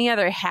there any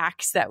other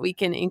hacks that we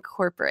can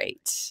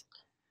incorporate?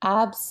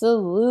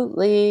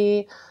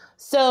 Absolutely.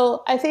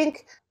 So I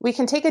think we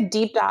can take a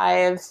deep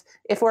dive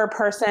if we're a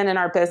person in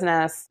our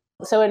business.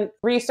 So in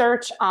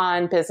research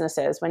on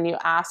businesses, when you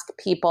ask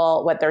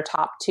people what their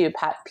top 2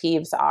 pet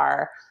peeves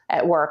are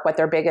at work, what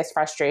their biggest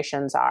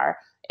frustrations are,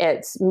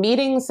 it's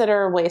meetings that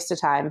are a waste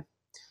of time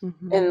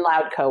and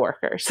loud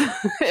coworkers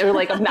or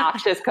like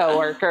obnoxious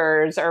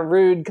coworkers or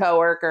rude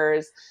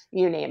coworkers,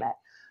 you name it.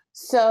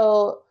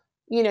 So,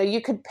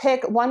 you could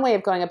pick one way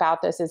of going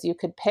about this is you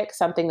could pick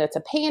something that's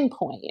a pain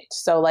point.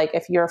 So like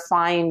if you're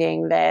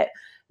finding that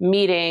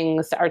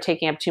meetings are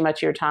taking up too much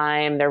of your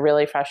time, they're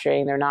really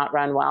frustrating, they're not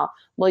run well.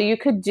 Well, you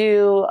could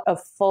do a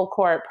full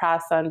court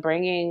press on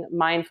bringing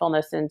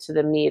mindfulness into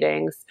the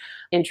meetings,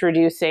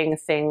 introducing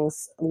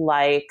things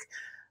like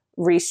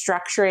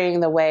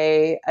restructuring the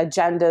way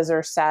agendas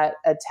are set,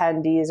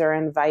 attendees are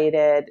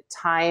invited,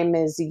 time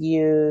is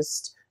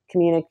used,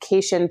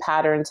 communication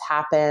patterns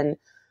happen.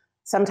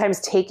 Sometimes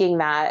taking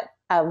that,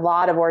 a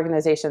lot of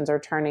organizations are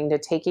turning to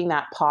taking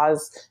that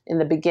pause in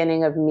the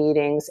beginning of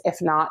meetings,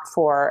 if not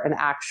for an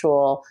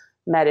actual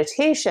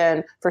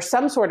meditation, for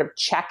some sort of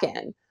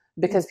check-in,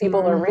 because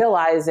people are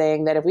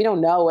realizing that if we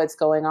don't know what's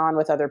going on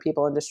with other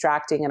people and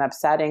distracting and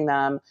upsetting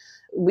them,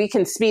 we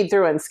can speed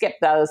through and skip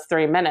those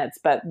 3 minutes,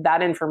 but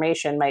that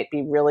information might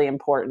be really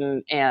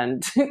important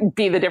and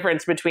be the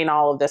difference between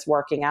all of this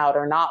working out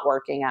or not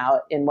working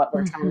out in what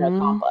we're trying to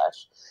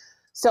accomplish.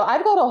 So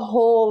I've got a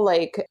whole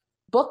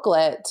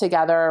booklet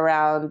together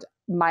around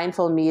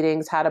mindful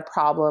meetings, how to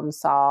problem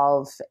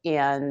solve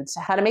and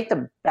how to make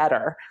them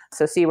better.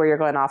 So see where you're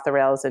going off the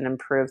rails and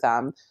improve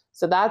them.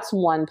 So that's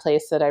one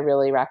place that I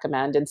really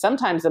recommend. And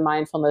sometimes the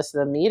mindfulness of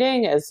the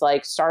meeting is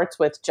starts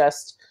with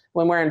just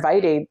when we're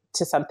invited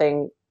to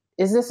something,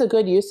 is this a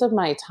good use of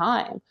my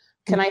time?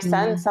 Can I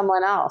send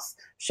someone else?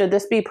 Should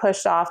this be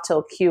pushed off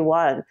till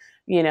Q1?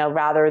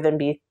 Rather than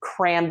be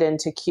crammed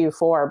into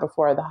Q4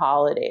 before the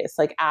holidays,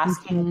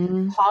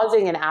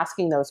 pausing and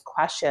asking those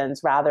questions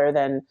rather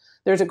than,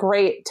 there's a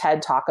great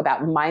TED talk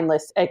about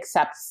mindless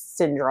accept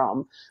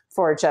syndrome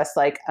for just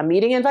a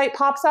meeting invite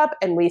pops up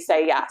and we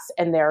say yes.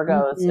 And there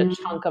goes a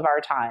chunk of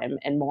our time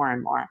and more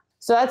and more.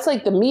 So that's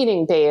the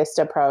meeting based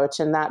approach.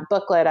 And that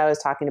booklet I was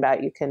talking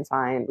about, you can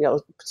find,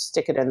 we'll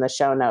stick it in the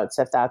show notes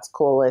if that's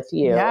cool with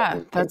you.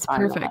 Yeah, that's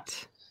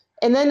perfect.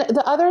 And then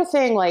the other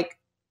thing,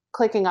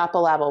 clicking up a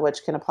level,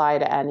 which can apply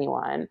to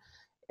anyone,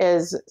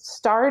 is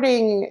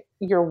starting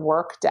your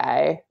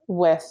workday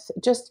with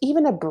just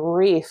even a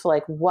brief,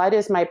 what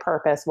is my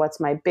purpose? What's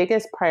my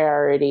biggest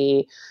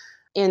priority?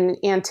 In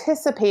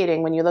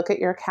anticipating when you look at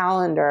your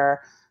calendar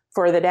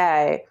for the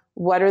day,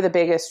 what are the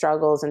biggest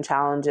struggles and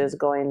challenges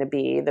going to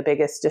be, the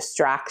biggest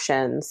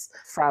distractions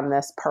from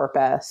this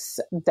purpose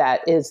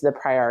that is the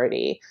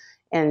priority?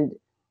 And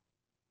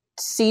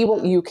see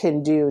what you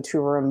can do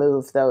to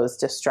remove those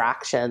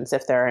distractions,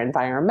 if they're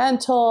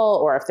environmental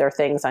or if there are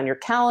things on your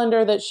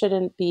calendar that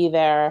shouldn't be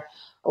there,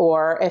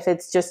 or if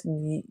it's just,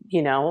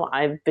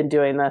 I've been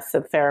doing this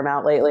a fair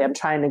amount lately. I'm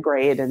trying to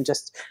grade and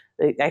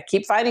I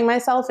keep finding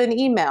myself in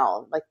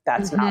email.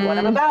 That's not what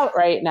I'm about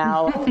right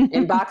now.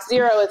 Inbox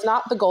 0 is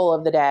not the goal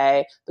of the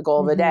day. The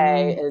goal of the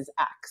day is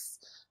X.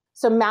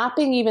 So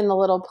mapping even the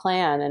little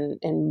plan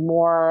and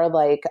more of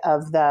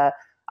the,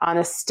 on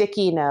a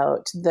sticky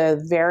note,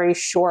 the very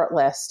short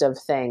list of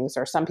things,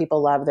 or some people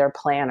love their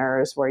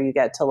planners where you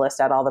get to list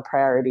out all the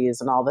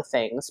priorities and all the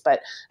things.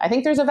 But I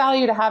think there's a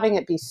value to having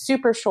it be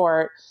super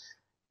short.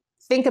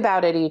 Think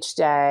about it each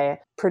day,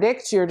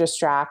 predict your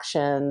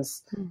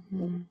distractions,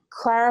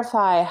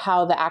 clarify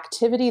how the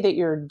activity that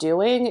you're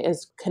doing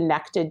is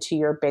connected to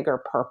your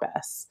bigger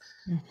purpose.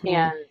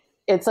 And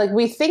it's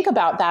we think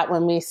about that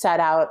when we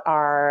set out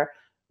our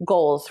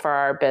goals for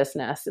our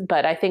business.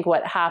 But I think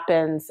what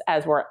happens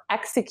as we're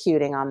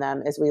executing on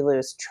them is we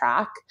lose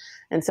track.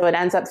 And so it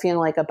ends up feeling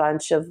like a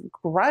bunch of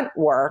grunt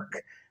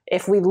work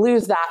if we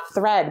lose that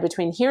thread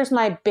between here's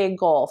my big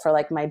goal for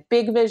my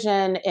big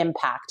vision,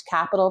 impact,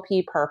 capital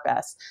P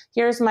purpose.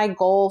 Here's my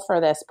goal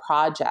for this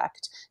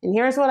project. And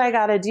here's what I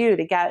got to do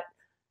to get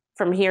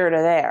from here to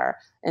there.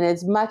 And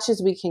as much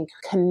as we can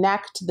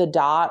connect the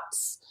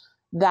dots,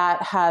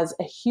 that has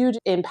a huge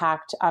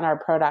impact on our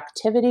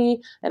productivity.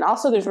 And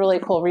also there's really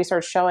cool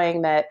research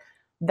showing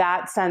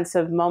that sense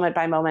of moment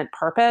by moment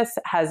purpose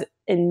has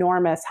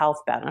enormous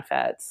health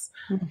benefits.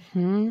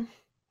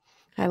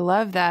 I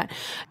love that.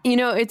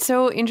 It's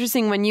so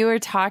interesting. When you were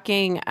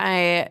talking,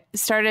 I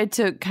started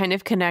to kind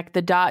of connect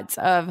the dots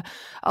of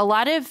a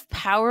lot of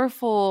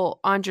powerful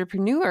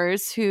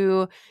entrepreneurs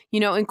who,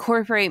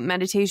 incorporate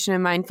meditation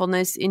and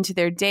mindfulness into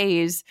their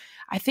days.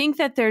 I think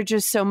that they're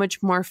just so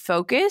much more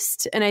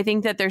focused, and I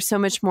think that they're so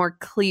much more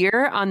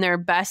clear on their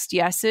best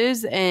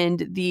yeses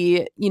and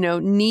the,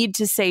 need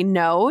to say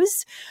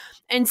no's.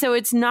 And so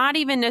it's not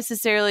even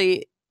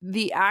necessarily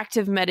the act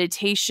of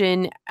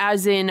meditation,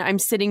 as in I'm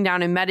sitting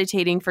down and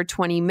meditating for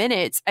 20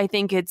 minutes. I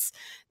think it's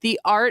the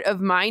art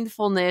of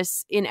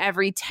mindfulness in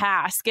every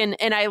task. And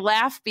I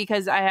laugh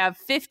because I have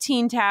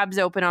 15 tabs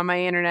open on my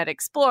Internet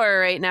Explorer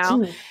right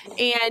now.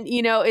 And,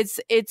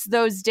 it's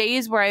those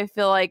days where I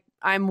feel like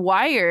I'm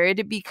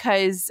wired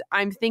because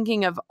I'm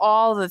thinking of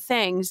all the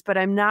things, but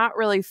I'm not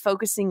really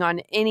focusing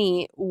on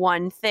any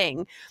one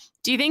thing.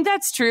 Do you think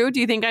that's true? Do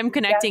you think I'm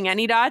connecting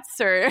any dots,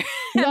 or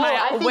no, am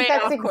I think way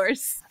that's off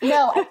course?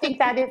 No, I think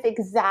that is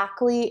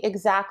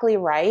exactly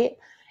right.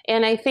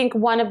 And I think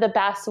one of the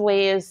best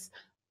ways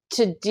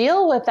to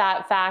deal with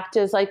that fact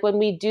is like when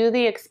we do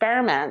the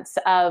experiments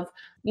of,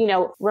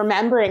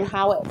 remembering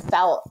how it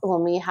felt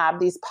when we have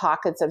these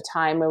pockets of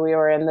time where we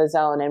were in the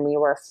zone and we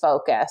were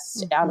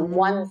focused on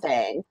one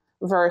thing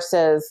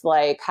versus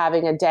like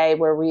having a day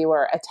where we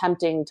were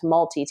attempting to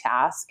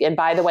multitask. And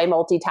by the way,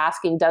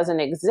 multitasking doesn't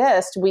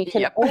exist. We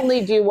can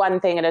only do one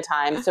thing at a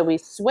time. So we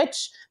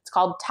switch. It's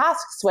called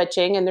task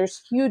switching, and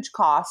there's huge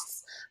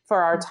costs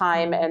for our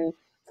time and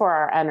for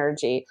our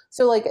energy.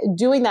 So like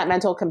doing that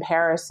mental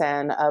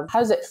comparison of how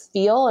does it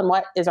feel and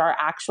what is our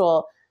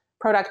actual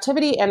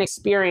productivity and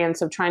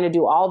experience of trying to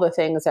do all the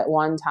things at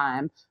one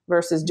time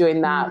versus doing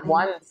that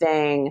one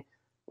thing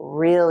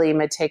really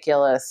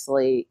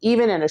meticulously,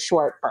 even in a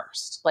short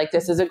burst. Like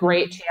this is a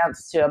great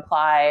chance to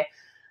apply.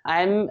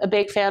 I'm a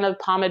big fan of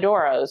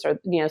Pomodoros, or,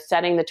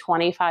 setting the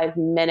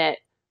 25-minute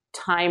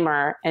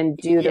timer and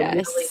do the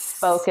really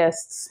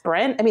focused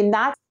sprint. I mean,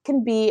 that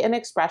can be an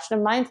expression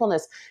of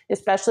mindfulness,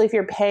 especially if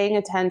you're paying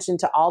attention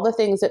to all the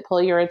things that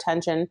pull your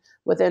attention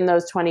within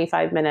those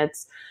 25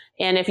 minutes.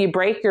 And if you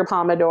break your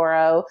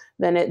Pomodoro,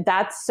 then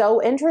that's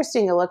so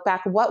interesting to look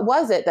back. What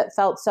was it that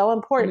felt so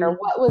important? Or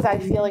what was I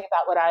feeling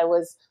about what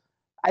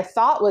I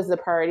thought was the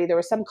priority? There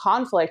was some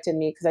conflict in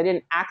me because I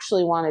didn't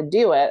actually want to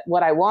do it.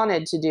 What I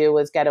wanted to do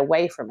was get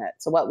away from it.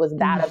 So what was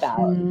that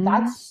about?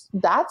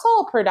 That's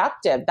all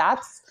productive.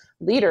 That's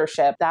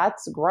leadership.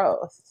 That's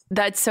growth.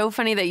 That's so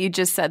funny that you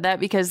just said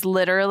that, because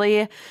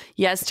literally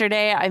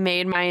yesterday I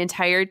made my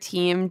entire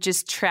team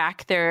just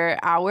track their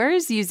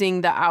hours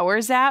using the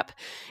Hours app,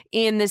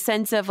 in the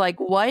sense of like,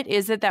 what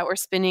is it that we're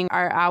spending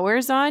our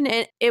hours on?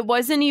 And it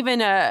wasn't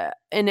even an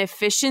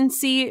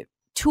efficiency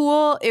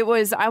tool. It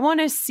was, I want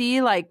to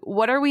see like,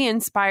 what are we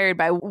inspired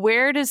by?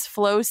 Where does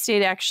flow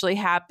state actually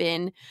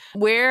happen?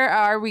 Where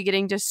are we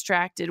getting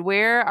distracted?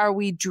 Where are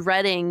we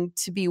dreading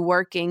to be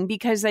working?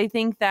 Because I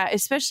think that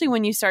especially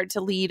when you start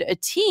to lead a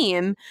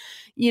team,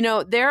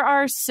 there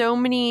are so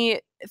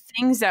many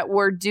things that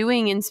we're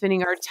doing and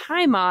spending our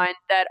time on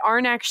that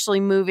aren't actually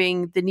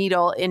moving the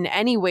needle in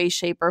any way,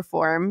 shape, or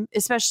form,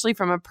 especially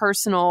from a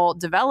personal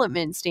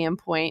development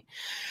standpoint.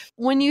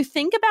 When you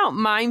think about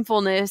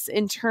mindfulness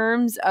in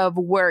terms of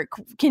work,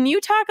 can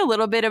you talk a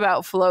little bit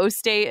about flow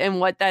state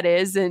and what that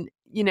is, and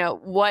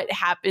what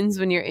happens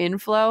when you're in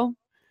flow?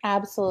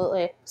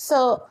 Absolutely.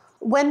 So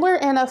when we're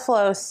in a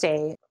flow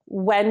state,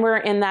 when we're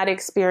in that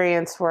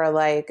experience where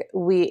like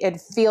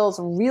it feels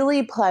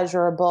really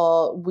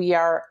pleasurable, we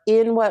are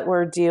in what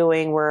we're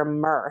doing, we're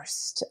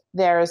immersed.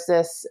 There's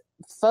this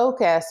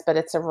focus, but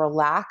it's a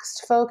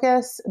relaxed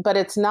focus, but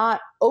it's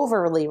not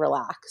overly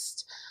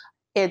relaxed.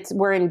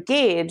 We're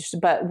engaged,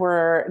 but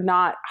we're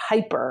not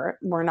hyper.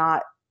 We're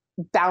not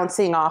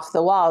bouncing off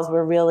the walls.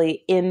 We're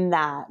really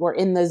we're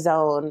in the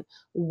zone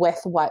with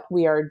what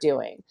we are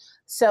doing.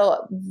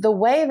 So the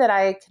way that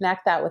I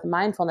connect that with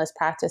mindfulness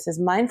practice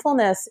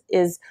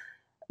is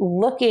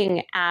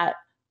looking at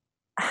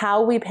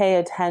how we pay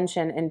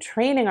attention and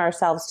training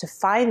ourselves to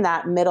find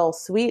that middle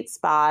sweet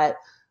spot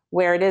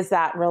where it is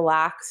that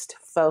relaxed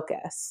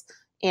focus.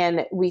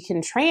 And we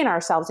can train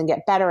ourselves and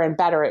get better and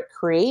better at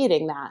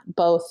creating that,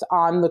 both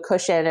on the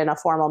cushion in a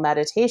formal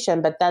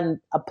meditation, but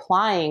then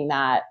applying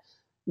that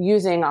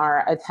using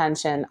our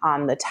attention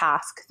on the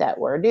task that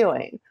we're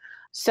doing.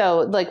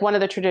 So like one of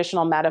the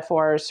traditional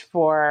metaphors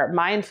for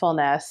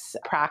mindfulness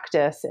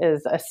practice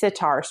is a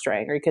sitar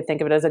string, or you could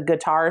think of it as a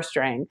guitar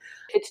string.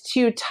 It's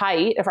too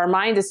tight. If our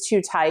mind is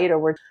too tight, or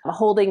we're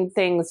holding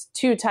things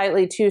too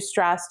tightly, too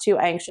stressed, too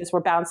anxious,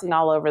 we're bouncing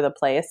all over the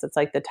place. It's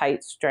like the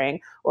tight string.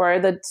 Or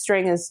the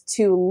string is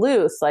too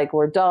loose, like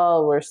we're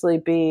dull, we're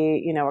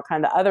sleepy, we're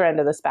kind of the other end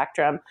of the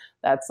spectrum.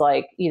 That's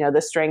like, the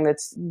string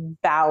that's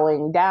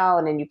bowing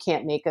down and you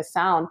can't make a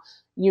sound.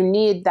 You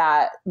need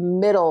that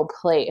middle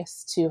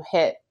place to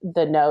hit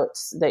the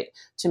notes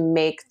to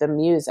make the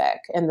music.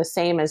 And the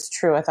same is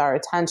true with our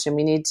attention.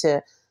 We need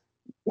to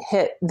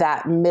hit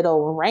that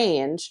middle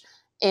range.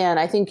 And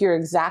I think you're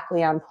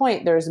exactly on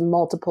point. There's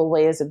multiple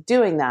ways of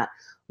doing that.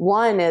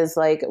 One is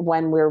like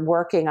when we're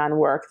working on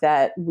work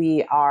that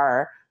we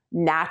are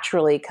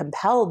naturally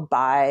compelled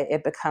by,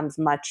 it becomes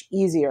much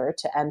easier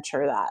to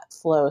enter that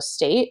flow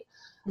state.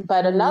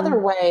 But another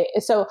way,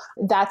 so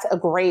that's a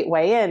great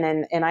way in.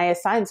 And I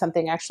assigned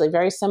something actually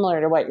very similar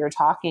to what you're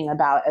talking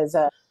about as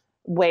a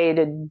way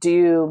to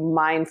do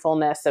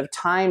mindfulness of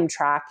time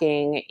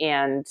tracking.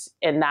 And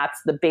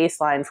that's the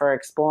baseline for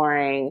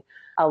exploring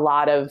a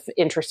lot of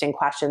interesting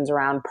questions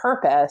around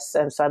purpose.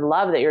 And so I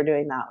love that you're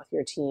doing that with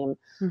your team.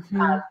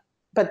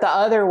 But the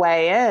other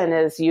way in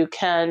is you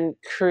can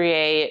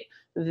create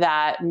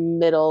that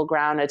middle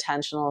ground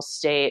attentional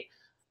state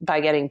by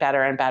getting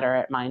better and better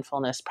at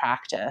mindfulness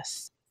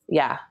practice.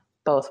 Yeah,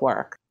 both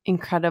work.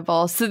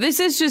 Incredible. So this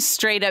is just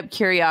straight up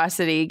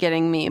curiosity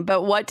getting me,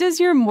 but what does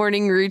your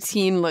morning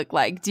routine look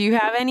like? Do you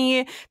have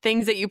any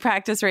things that you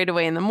practice right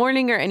away in the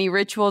morning or any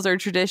rituals or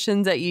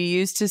traditions that you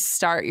use to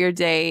start your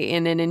day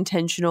in an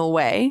intentional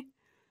way?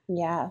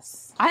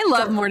 Yes. I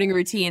love morning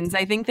routines.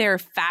 I think they're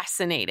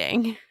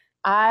fascinating.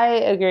 I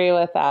agree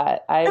with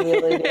that. I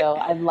really do.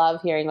 I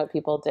love hearing what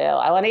people do.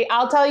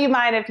 I'll tell you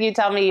mine if you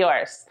tell me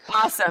yours.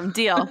 Awesome.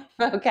 Deal.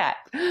 Okay.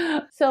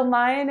 So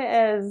mine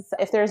is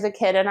if there's a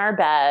kid in our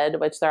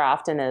bed, which there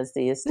often is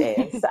these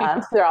days,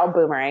 they're all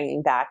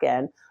boomeranging back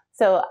in.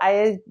 So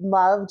I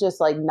love just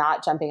like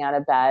not jumping out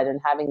of bed and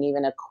having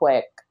even a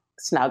quick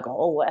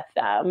snuggle with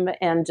them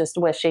and just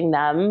wishing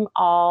them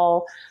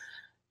all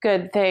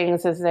good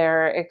things as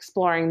they're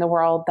exploring the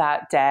world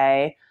that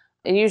day.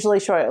 And usually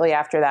shortly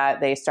after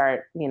that, they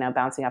start,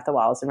 bouncing off the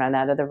walls and run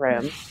out of the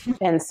room.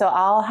 And so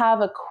I'll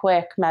have a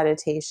quick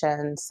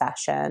meditation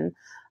session.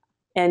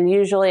 And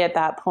usually at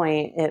that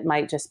point, it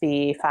might just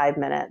be 5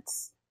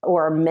 minutes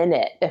or a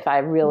minute if I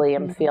really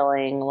am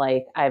feeling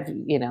like I've,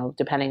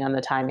 depending on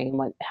the timing,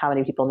 how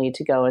many people need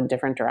to go in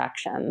different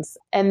directions.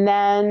 And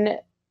then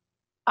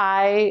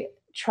I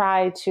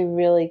try to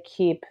really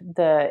keep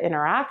the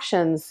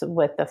interactions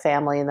with the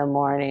family in the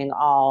morning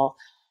all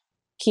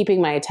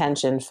keeping my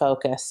attention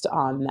focused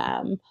on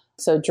them.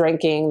 So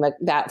drinking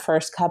that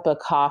first cup of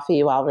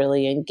coffee while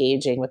really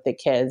engaging with the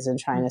kids and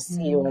trying to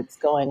see what's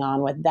going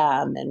on with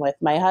them and with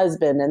my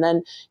husband. And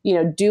then,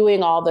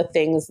 doing all the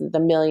things, the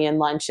million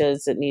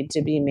lunches that need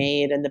to be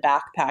made and the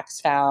backpacks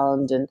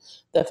found and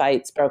the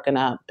fights broken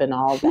up and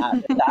all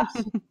that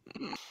stuff.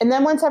 And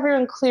then once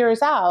everyone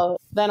clears out,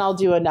 then I'll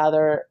do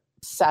another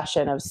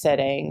session of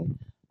sitting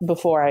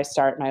before I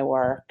start my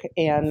work.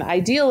 And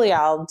ideally,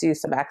 I'll do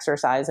some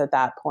exercise at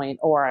that point,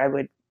 or I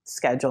would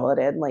schedule it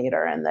in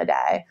later in the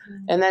day.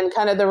 And then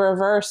kind of the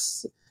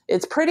reverse,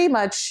 it's pretty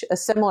much a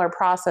similar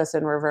process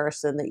in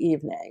reverse in the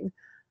evening.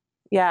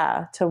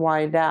 Yeah, to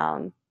wind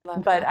down.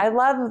 But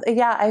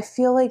I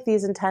feel like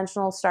these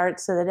intentional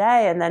starts to the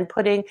day and then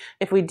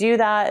if we do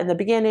that in the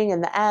beginning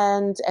and the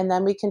end, and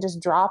then we can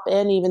just drop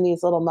in even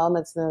these little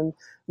moments in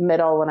the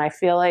middle when I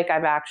feel like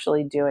I'm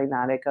actually doing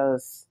that, it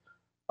goes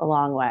a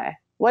long way.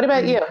 What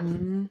about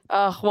you?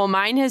 Oh, well,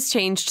 mine has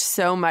changed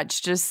so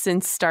much just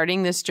since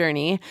starting this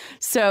journey.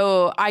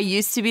 So I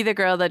used to be the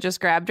girl that just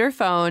grabbed her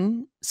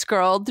phone,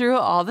 scrolled through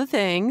all the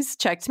things,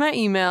 checked my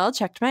email,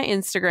 checked my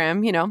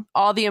Instagram,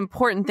 all the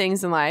important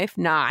things in life,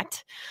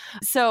 not.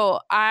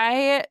 So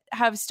I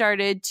have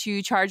started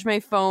to charge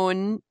my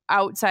phone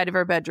outside of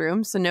our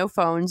bedroom. So no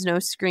phones, no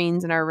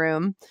screens in our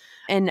room.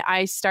 And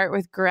I start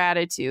with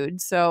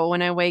gratitude. So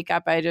when I wake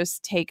up, I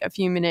just take a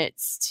few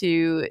minutes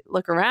to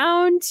look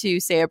around, to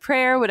say a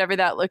prayer, whatever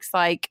that looks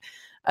like,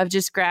 of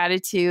just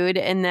gratitude.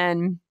 And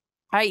then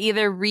I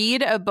either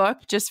read a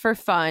book just for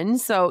fun.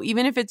 So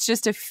even if it's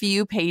just a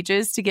few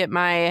pages to get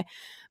my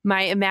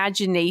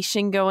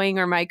imagination going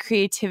or my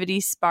creativity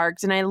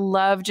sparked. And I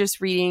love just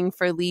reading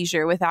for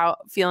leisure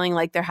without feeling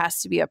like there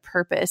has to be a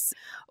purpose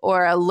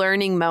or a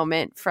learning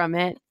moment from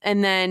it.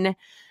 And then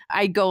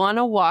I go on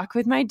a walk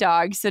with my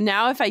dog. So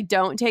now if I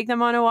don't take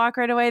them on a walk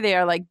right away, they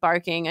are like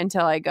barking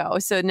until I go.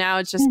 So now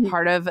it's just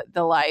part of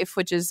the life,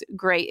 which is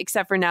great,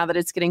 except for now that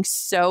it's getting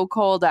so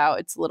cold out,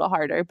 it's a little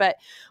harder. But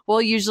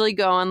we'll usually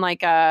go on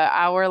like a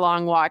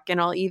hour-long walk and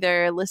I'll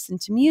either listen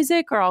to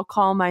music or I'll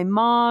call my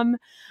mom.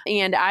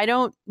 And I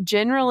don't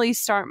generally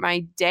start my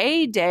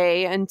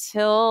day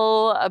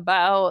until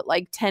about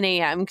like 10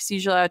 a.m. because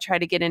usually I'll try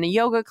to get in a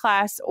yoga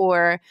class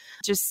or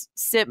just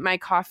sip my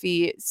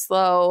coffee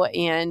slow.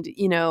 And,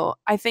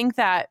 I think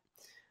that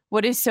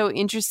what is so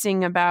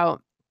interesting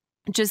about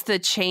just the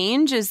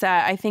change is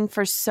that I think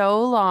for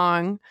so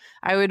long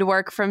I would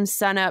work from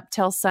sun up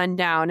till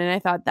sundown. And I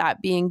thought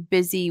that being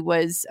busy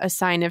was a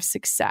sign of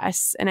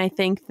success. And I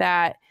think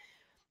that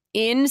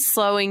in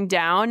slowing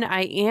down,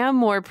 I am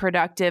more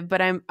productive,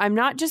 but I'm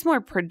not just more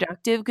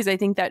productive because I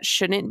think that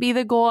shouldn't be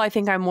the goal. I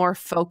think I'm more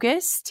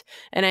focused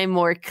and I'm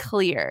more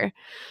clear.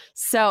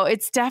 So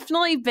it's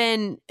definitely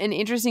been an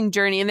interesting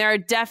journey. And there are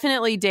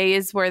definitely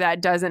days where that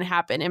doesn't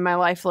happen. And my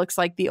life looks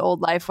like the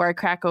old life where I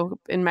crack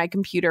open my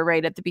computer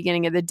right at the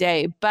beginning of the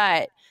day.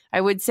 But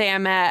I would say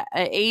I'm at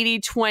an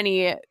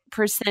 80-20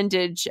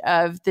 percentage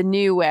of the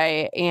new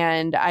way.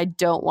 And I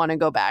don't want to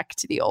go back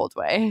to the old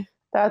way.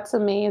 That's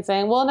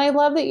amazing. Well, and I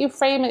love that you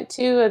frame it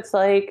too. It's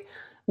like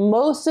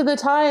most of the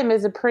time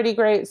is a pretty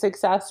great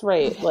success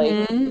rate.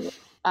 Like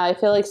I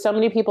feel like so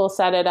many people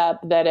set it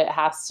up that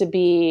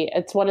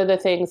it's one of the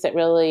things that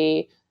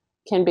really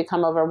can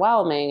become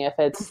overwhelming. If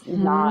it's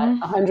not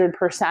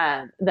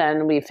 100%,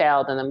 then we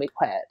failed and then we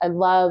quit. I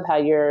love how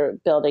you're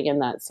building in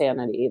that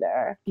sanity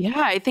there. Yeah,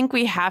 I think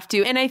we have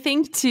to. And I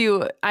think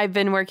too, I've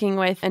been working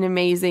with an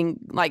amazing,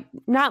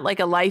 not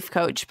like a life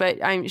coach, but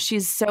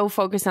she's so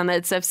focused on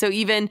that stuff. So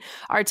even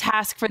our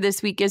task for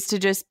this week is to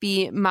just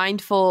be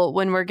mindful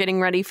when we're getting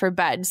ready for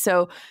bed.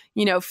 So,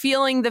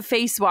 feeling the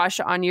face wash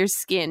on your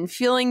skin,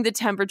 feeling the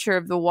temperature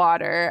of the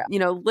water,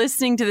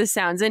 listening to the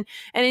sounds. And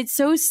it's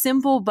so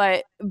simple,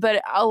 but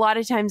a lot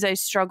of times I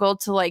struggle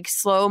to like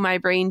slow my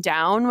brain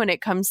down when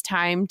it comes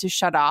time to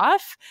shut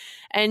off.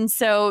 And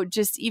so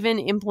just even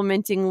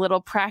implementing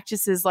little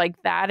practices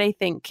like that, I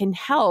think can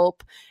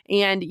help.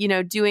 And,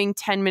 doing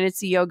 10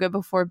 minutes of yoga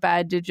before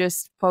bed to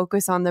just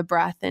focus on the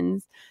breath.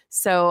 And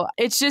so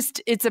it's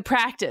a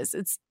practice.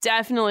 It's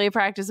definitely a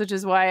practice, which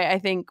is why I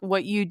think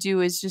what you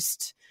do is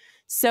just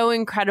so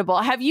incredible.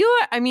 Do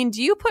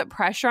you put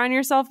pressure on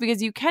yourself?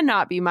 Because you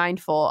cannot be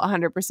mindful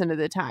 100% of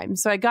the time.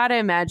 So I got to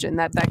imagine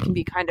that can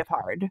be kind of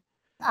hard.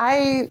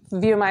 I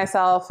view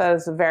myself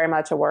as very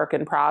much a work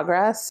in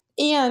progress,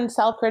 and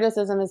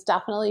self-criticism is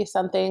definitely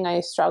something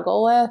I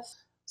struggle with.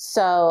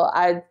 So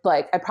I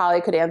probably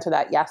could answer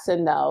that yes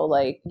and no.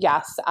 Like,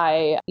 yes,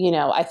 I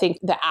think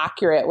the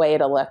accurate way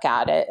to look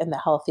at it and the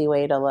healthy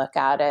way to look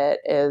at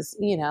it is,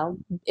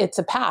 it's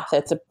a path.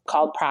 It's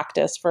called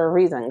practice for a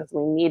reason, because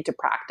we need to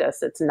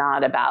practice. It's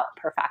not about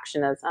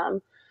perfectionism.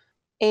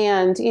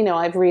 And,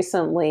 I've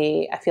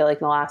recently, I feel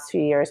like in the last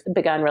few years,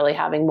 begun really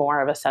having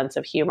more of a sense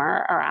of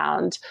humor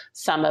around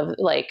some of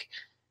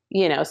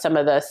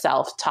the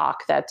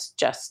self-talk that's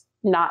just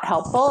not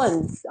helpful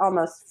and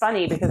almost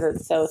funny because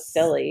it's so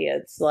silly.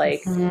 It's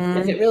like,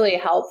 is it really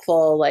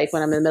helpful? Like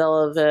when I'm in the middle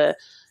of a,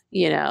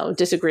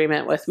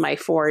 disagreement with my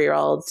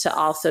 4-year-old to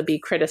also be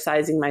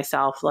criticizing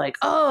myself, like,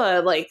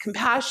 oh, like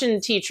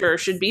compassion teacher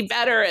should be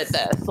better at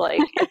this.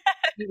 Like,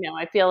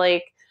 I feel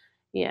like,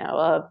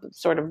 a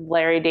sort of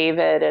Larry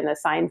David and a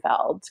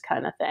Seinfeld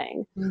kind of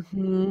thing.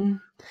 Mm-hmm.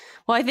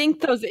 Well, I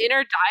think those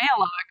inner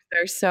dialogues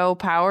are so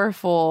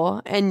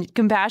powerful, and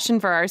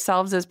compassion for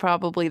ourselves is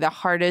probably the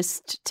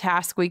hardest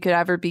task we could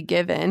ever be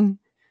given.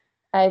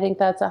 I think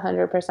that's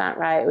 100%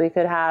 right. We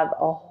could have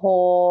a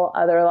whole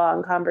other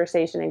long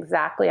conversation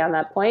exactly on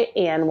that point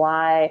and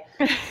why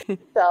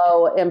it's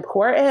so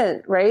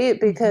important, right?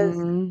 Because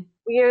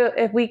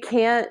if we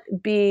can't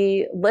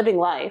be living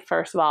life,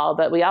 first of all,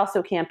 but we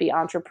also can't be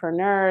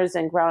entrepreneurs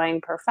and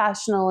growing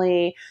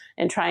professionally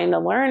and trying to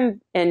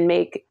learn and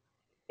make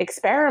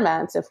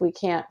experiments if we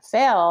can't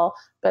fail.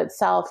 But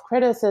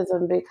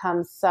self-criticism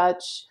becomes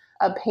such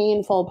a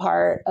painful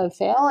part of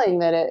failing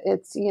that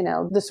it's,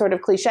 the sort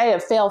of cliche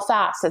of fail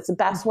fast. It's the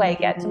best way,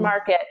 get to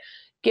market,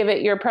 give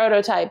it your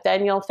prototype,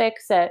 then you'll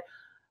fix it.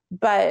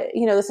 But,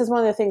 this is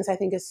one of the things I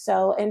think is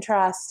so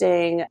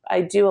interesting.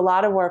 I do a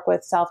lot of work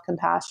with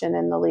self-compassion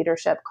in the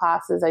leadership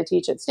classes I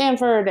teach at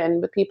Stanford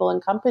and with people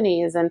in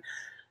companies. And,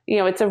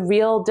 it's a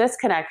real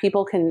disconnect.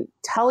 People can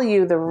tell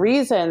you the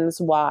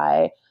reasons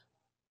why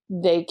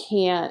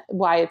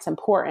it's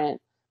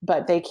important,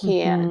 but they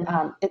can't.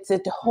 It's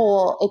a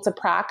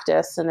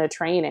practice and a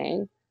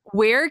training.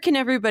 Where can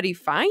everybody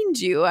find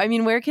you? I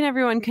mean, where can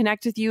everyone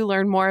connect with you,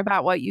 learn more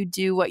about what you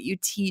do, what you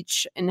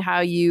teach, and how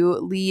you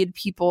lead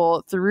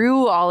people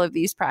through all of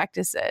these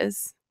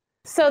practices?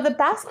 So the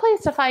best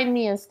place to find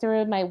me is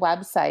through my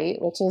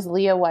website, which is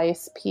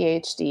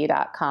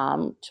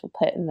leahweissphd.com, which we'll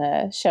put in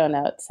the show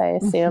notes, I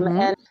assume.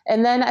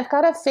 And then I've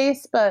got a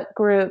Facebook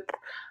group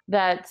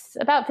that's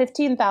about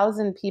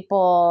 15,000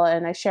 people,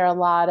 and I share a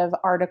lot of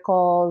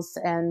articles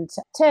and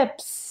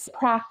tips,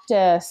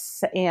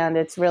 practice, and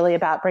it's really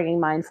about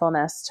bringing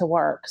mindfulness to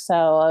work.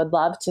 So I'd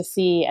love to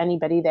see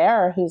anybody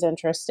there who's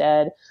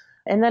interested.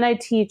 And then I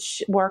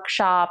teach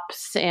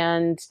workshops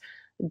and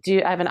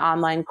I have an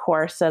online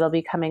course that'll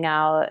be coming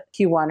out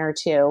Q1 or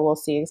 2. We'll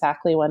see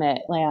exactly when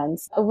it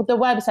lands. The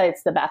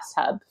website's the best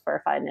hub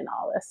for finding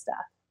all this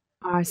stuff.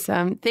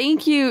 Awesome.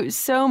 Thank you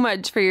so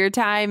much for your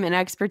time and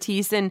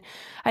expertise. And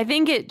I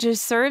think it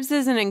just serves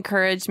as an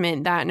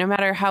encouragement that no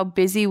matter how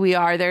busy we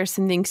are, there's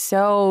something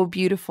so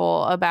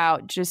beautiful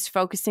about just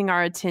focusing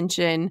our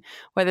attention,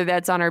 whether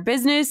that's on our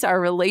business,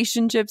 our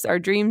relationships, our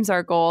dreams,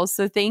 our goals.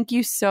 So thank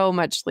you so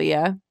much,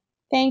 Leah.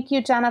 Thank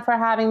you, Jenna, for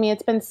having me.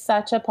 It's been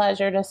such a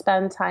pleasure to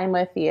spend time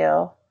with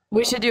you.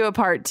 We should do a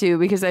part 2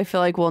 because I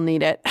feel like we'll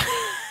need it.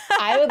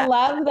 I would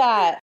love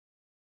that.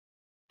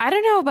 I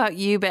don't know about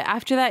you, but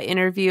after that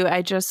interview,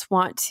 I just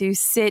want to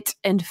sit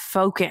and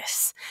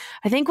focus.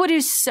 I think what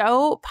is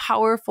so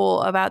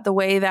powerful about the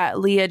way that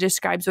Leah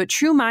describes what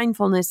true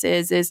mindfulness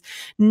is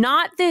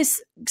not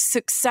this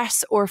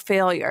success or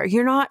failure.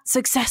 You're not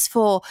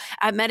successful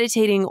at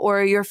meditating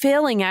or you're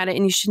failing at it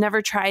and you should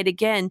never try it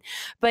again.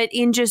 But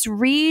in just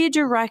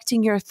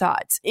redirecting your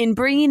thoughts, in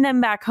bringing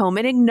them back home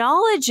and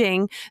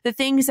acknowledging the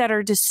things that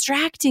are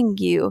distracting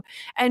you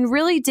and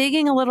really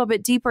digging a little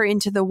bit deeper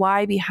into the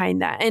why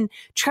behind that. And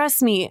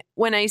trust me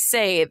when I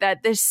say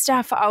that this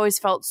stuff always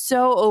felt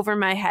so over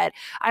my head.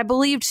 I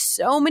believed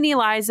so many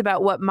lies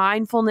about what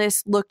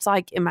mindfulness looked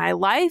like in my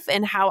life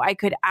and how I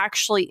could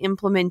actually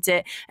implement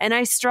it. And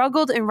I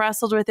struggled and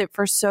wrestled with it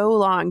for so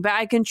long. But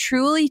I can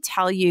truly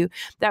tell you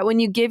that when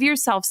you give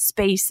yourself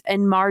space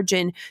and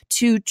margin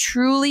to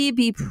truly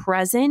be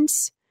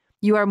present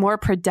You are more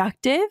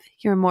productive,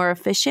 you're more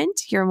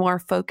efficient, you're more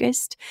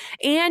focused,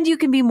 and you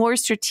can be more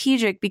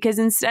strategic because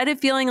instead of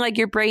feeling like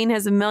your brain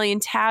has a million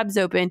tabs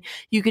open,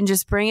 you can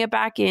just bring it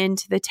back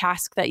into the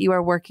task that you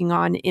are working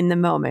on in the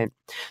moment.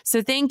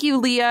 So thank you,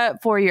 Leah,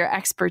 for your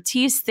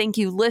expertise. Thank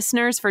you,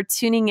 listeners, for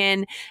tuning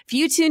in. If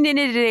you tuned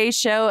into today's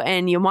show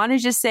and you want to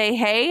just say,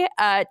 hey,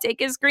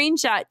 take a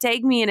screenshot,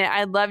 tag me in it.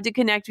 I'd love to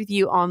connect with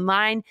you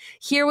online,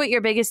 hear what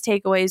your biggest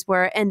takeaways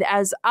were. And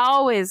as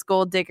always,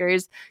 gold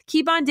diggers,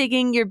 keep on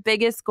digging your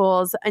biggest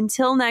goals.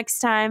 Until next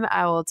time,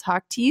 I will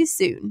talk to you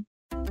soon.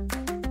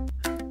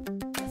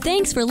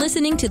 Thanks for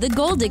listening to the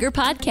Goal Digger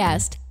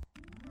Podcast.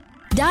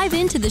 Dive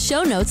into the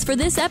show notes for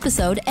this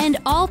episode and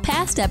all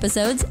past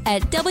episodes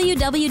at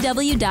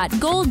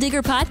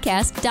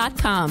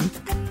www.goaldiggerpodcast.com.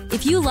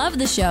 If you love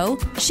the show,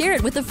 share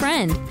it with a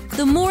friend.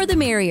 The more the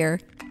merrier.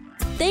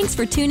 Thanks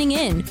for tuning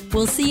in.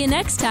 We'll see you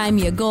next time,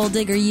 you goal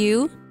digger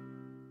you.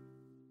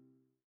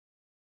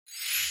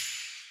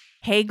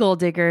 Hey, goal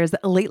diggers.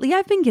 Lately,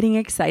 I've been getting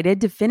excited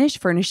to finish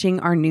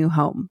furnishing our new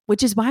home,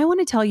 which is why I want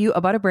to tell you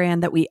about a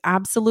brand that we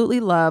absolutely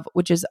love,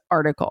 which is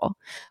Article.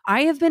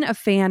 I have been a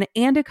fan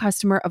and a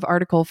customer of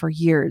Article for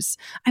years.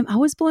 I'm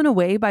always blown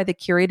away by the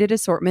curated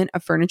assortment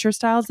of furniture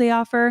styles they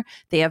offer.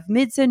 They have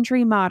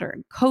mid-century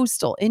modern,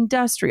 coastal,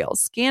 industrial,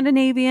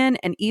 Scandinavian,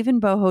 and even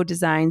boho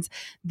designs.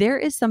 There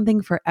is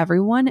something for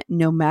everyone,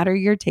 no matter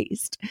your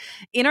taste.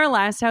 In our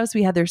last house,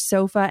 we had their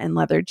sofa and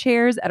leather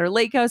chairs. At our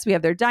lake house, we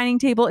have their dining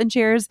table and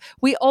chairs.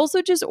 We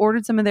also just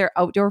ordered some of their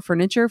outdoor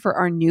furniture for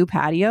our new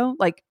patio.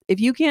 Like, if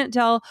you can't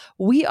tell,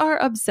 we are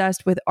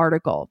obsessed with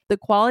Article. The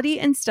quality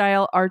and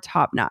style are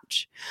top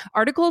notch.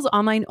 Article's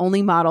online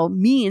only model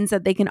means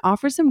that they can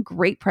offer some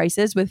great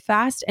prices with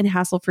fast and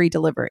hassle-free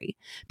delivery.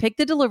 Pick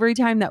the delivery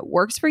time that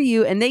works for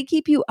you, and they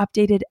keep you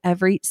updated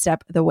every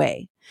step of the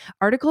way.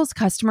 Article's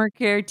customer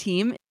care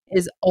team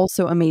is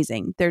also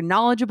amazing. They're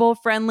knowledgeable,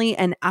 friendly,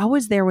 and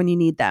always there when you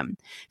need them.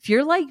 If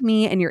you're like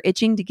me and you're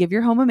itching to give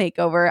your home a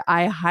makeover,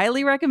 I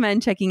highly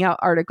recommend checking out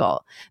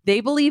Article.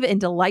 They believe in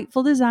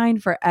delightful design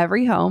for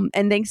every home,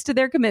 and thanks to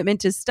their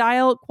commitment to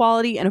style,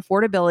 quality, and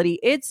affordability,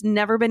 it's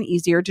never been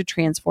easier to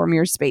transform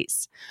your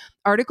space.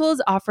 Article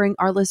is offering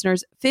our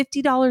listeners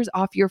 $50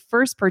 off your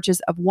first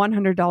purchase of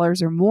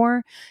 $100 or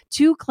more.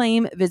 To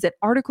claim, visit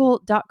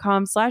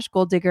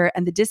article.com/goaldigger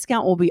and the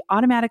discount will be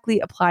automatically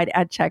applied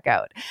at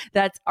checkout.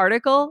 That's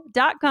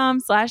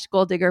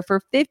article.com/goaldigger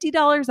for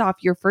 $50 off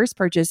your first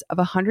purchase of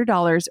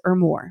 $100 or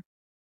more.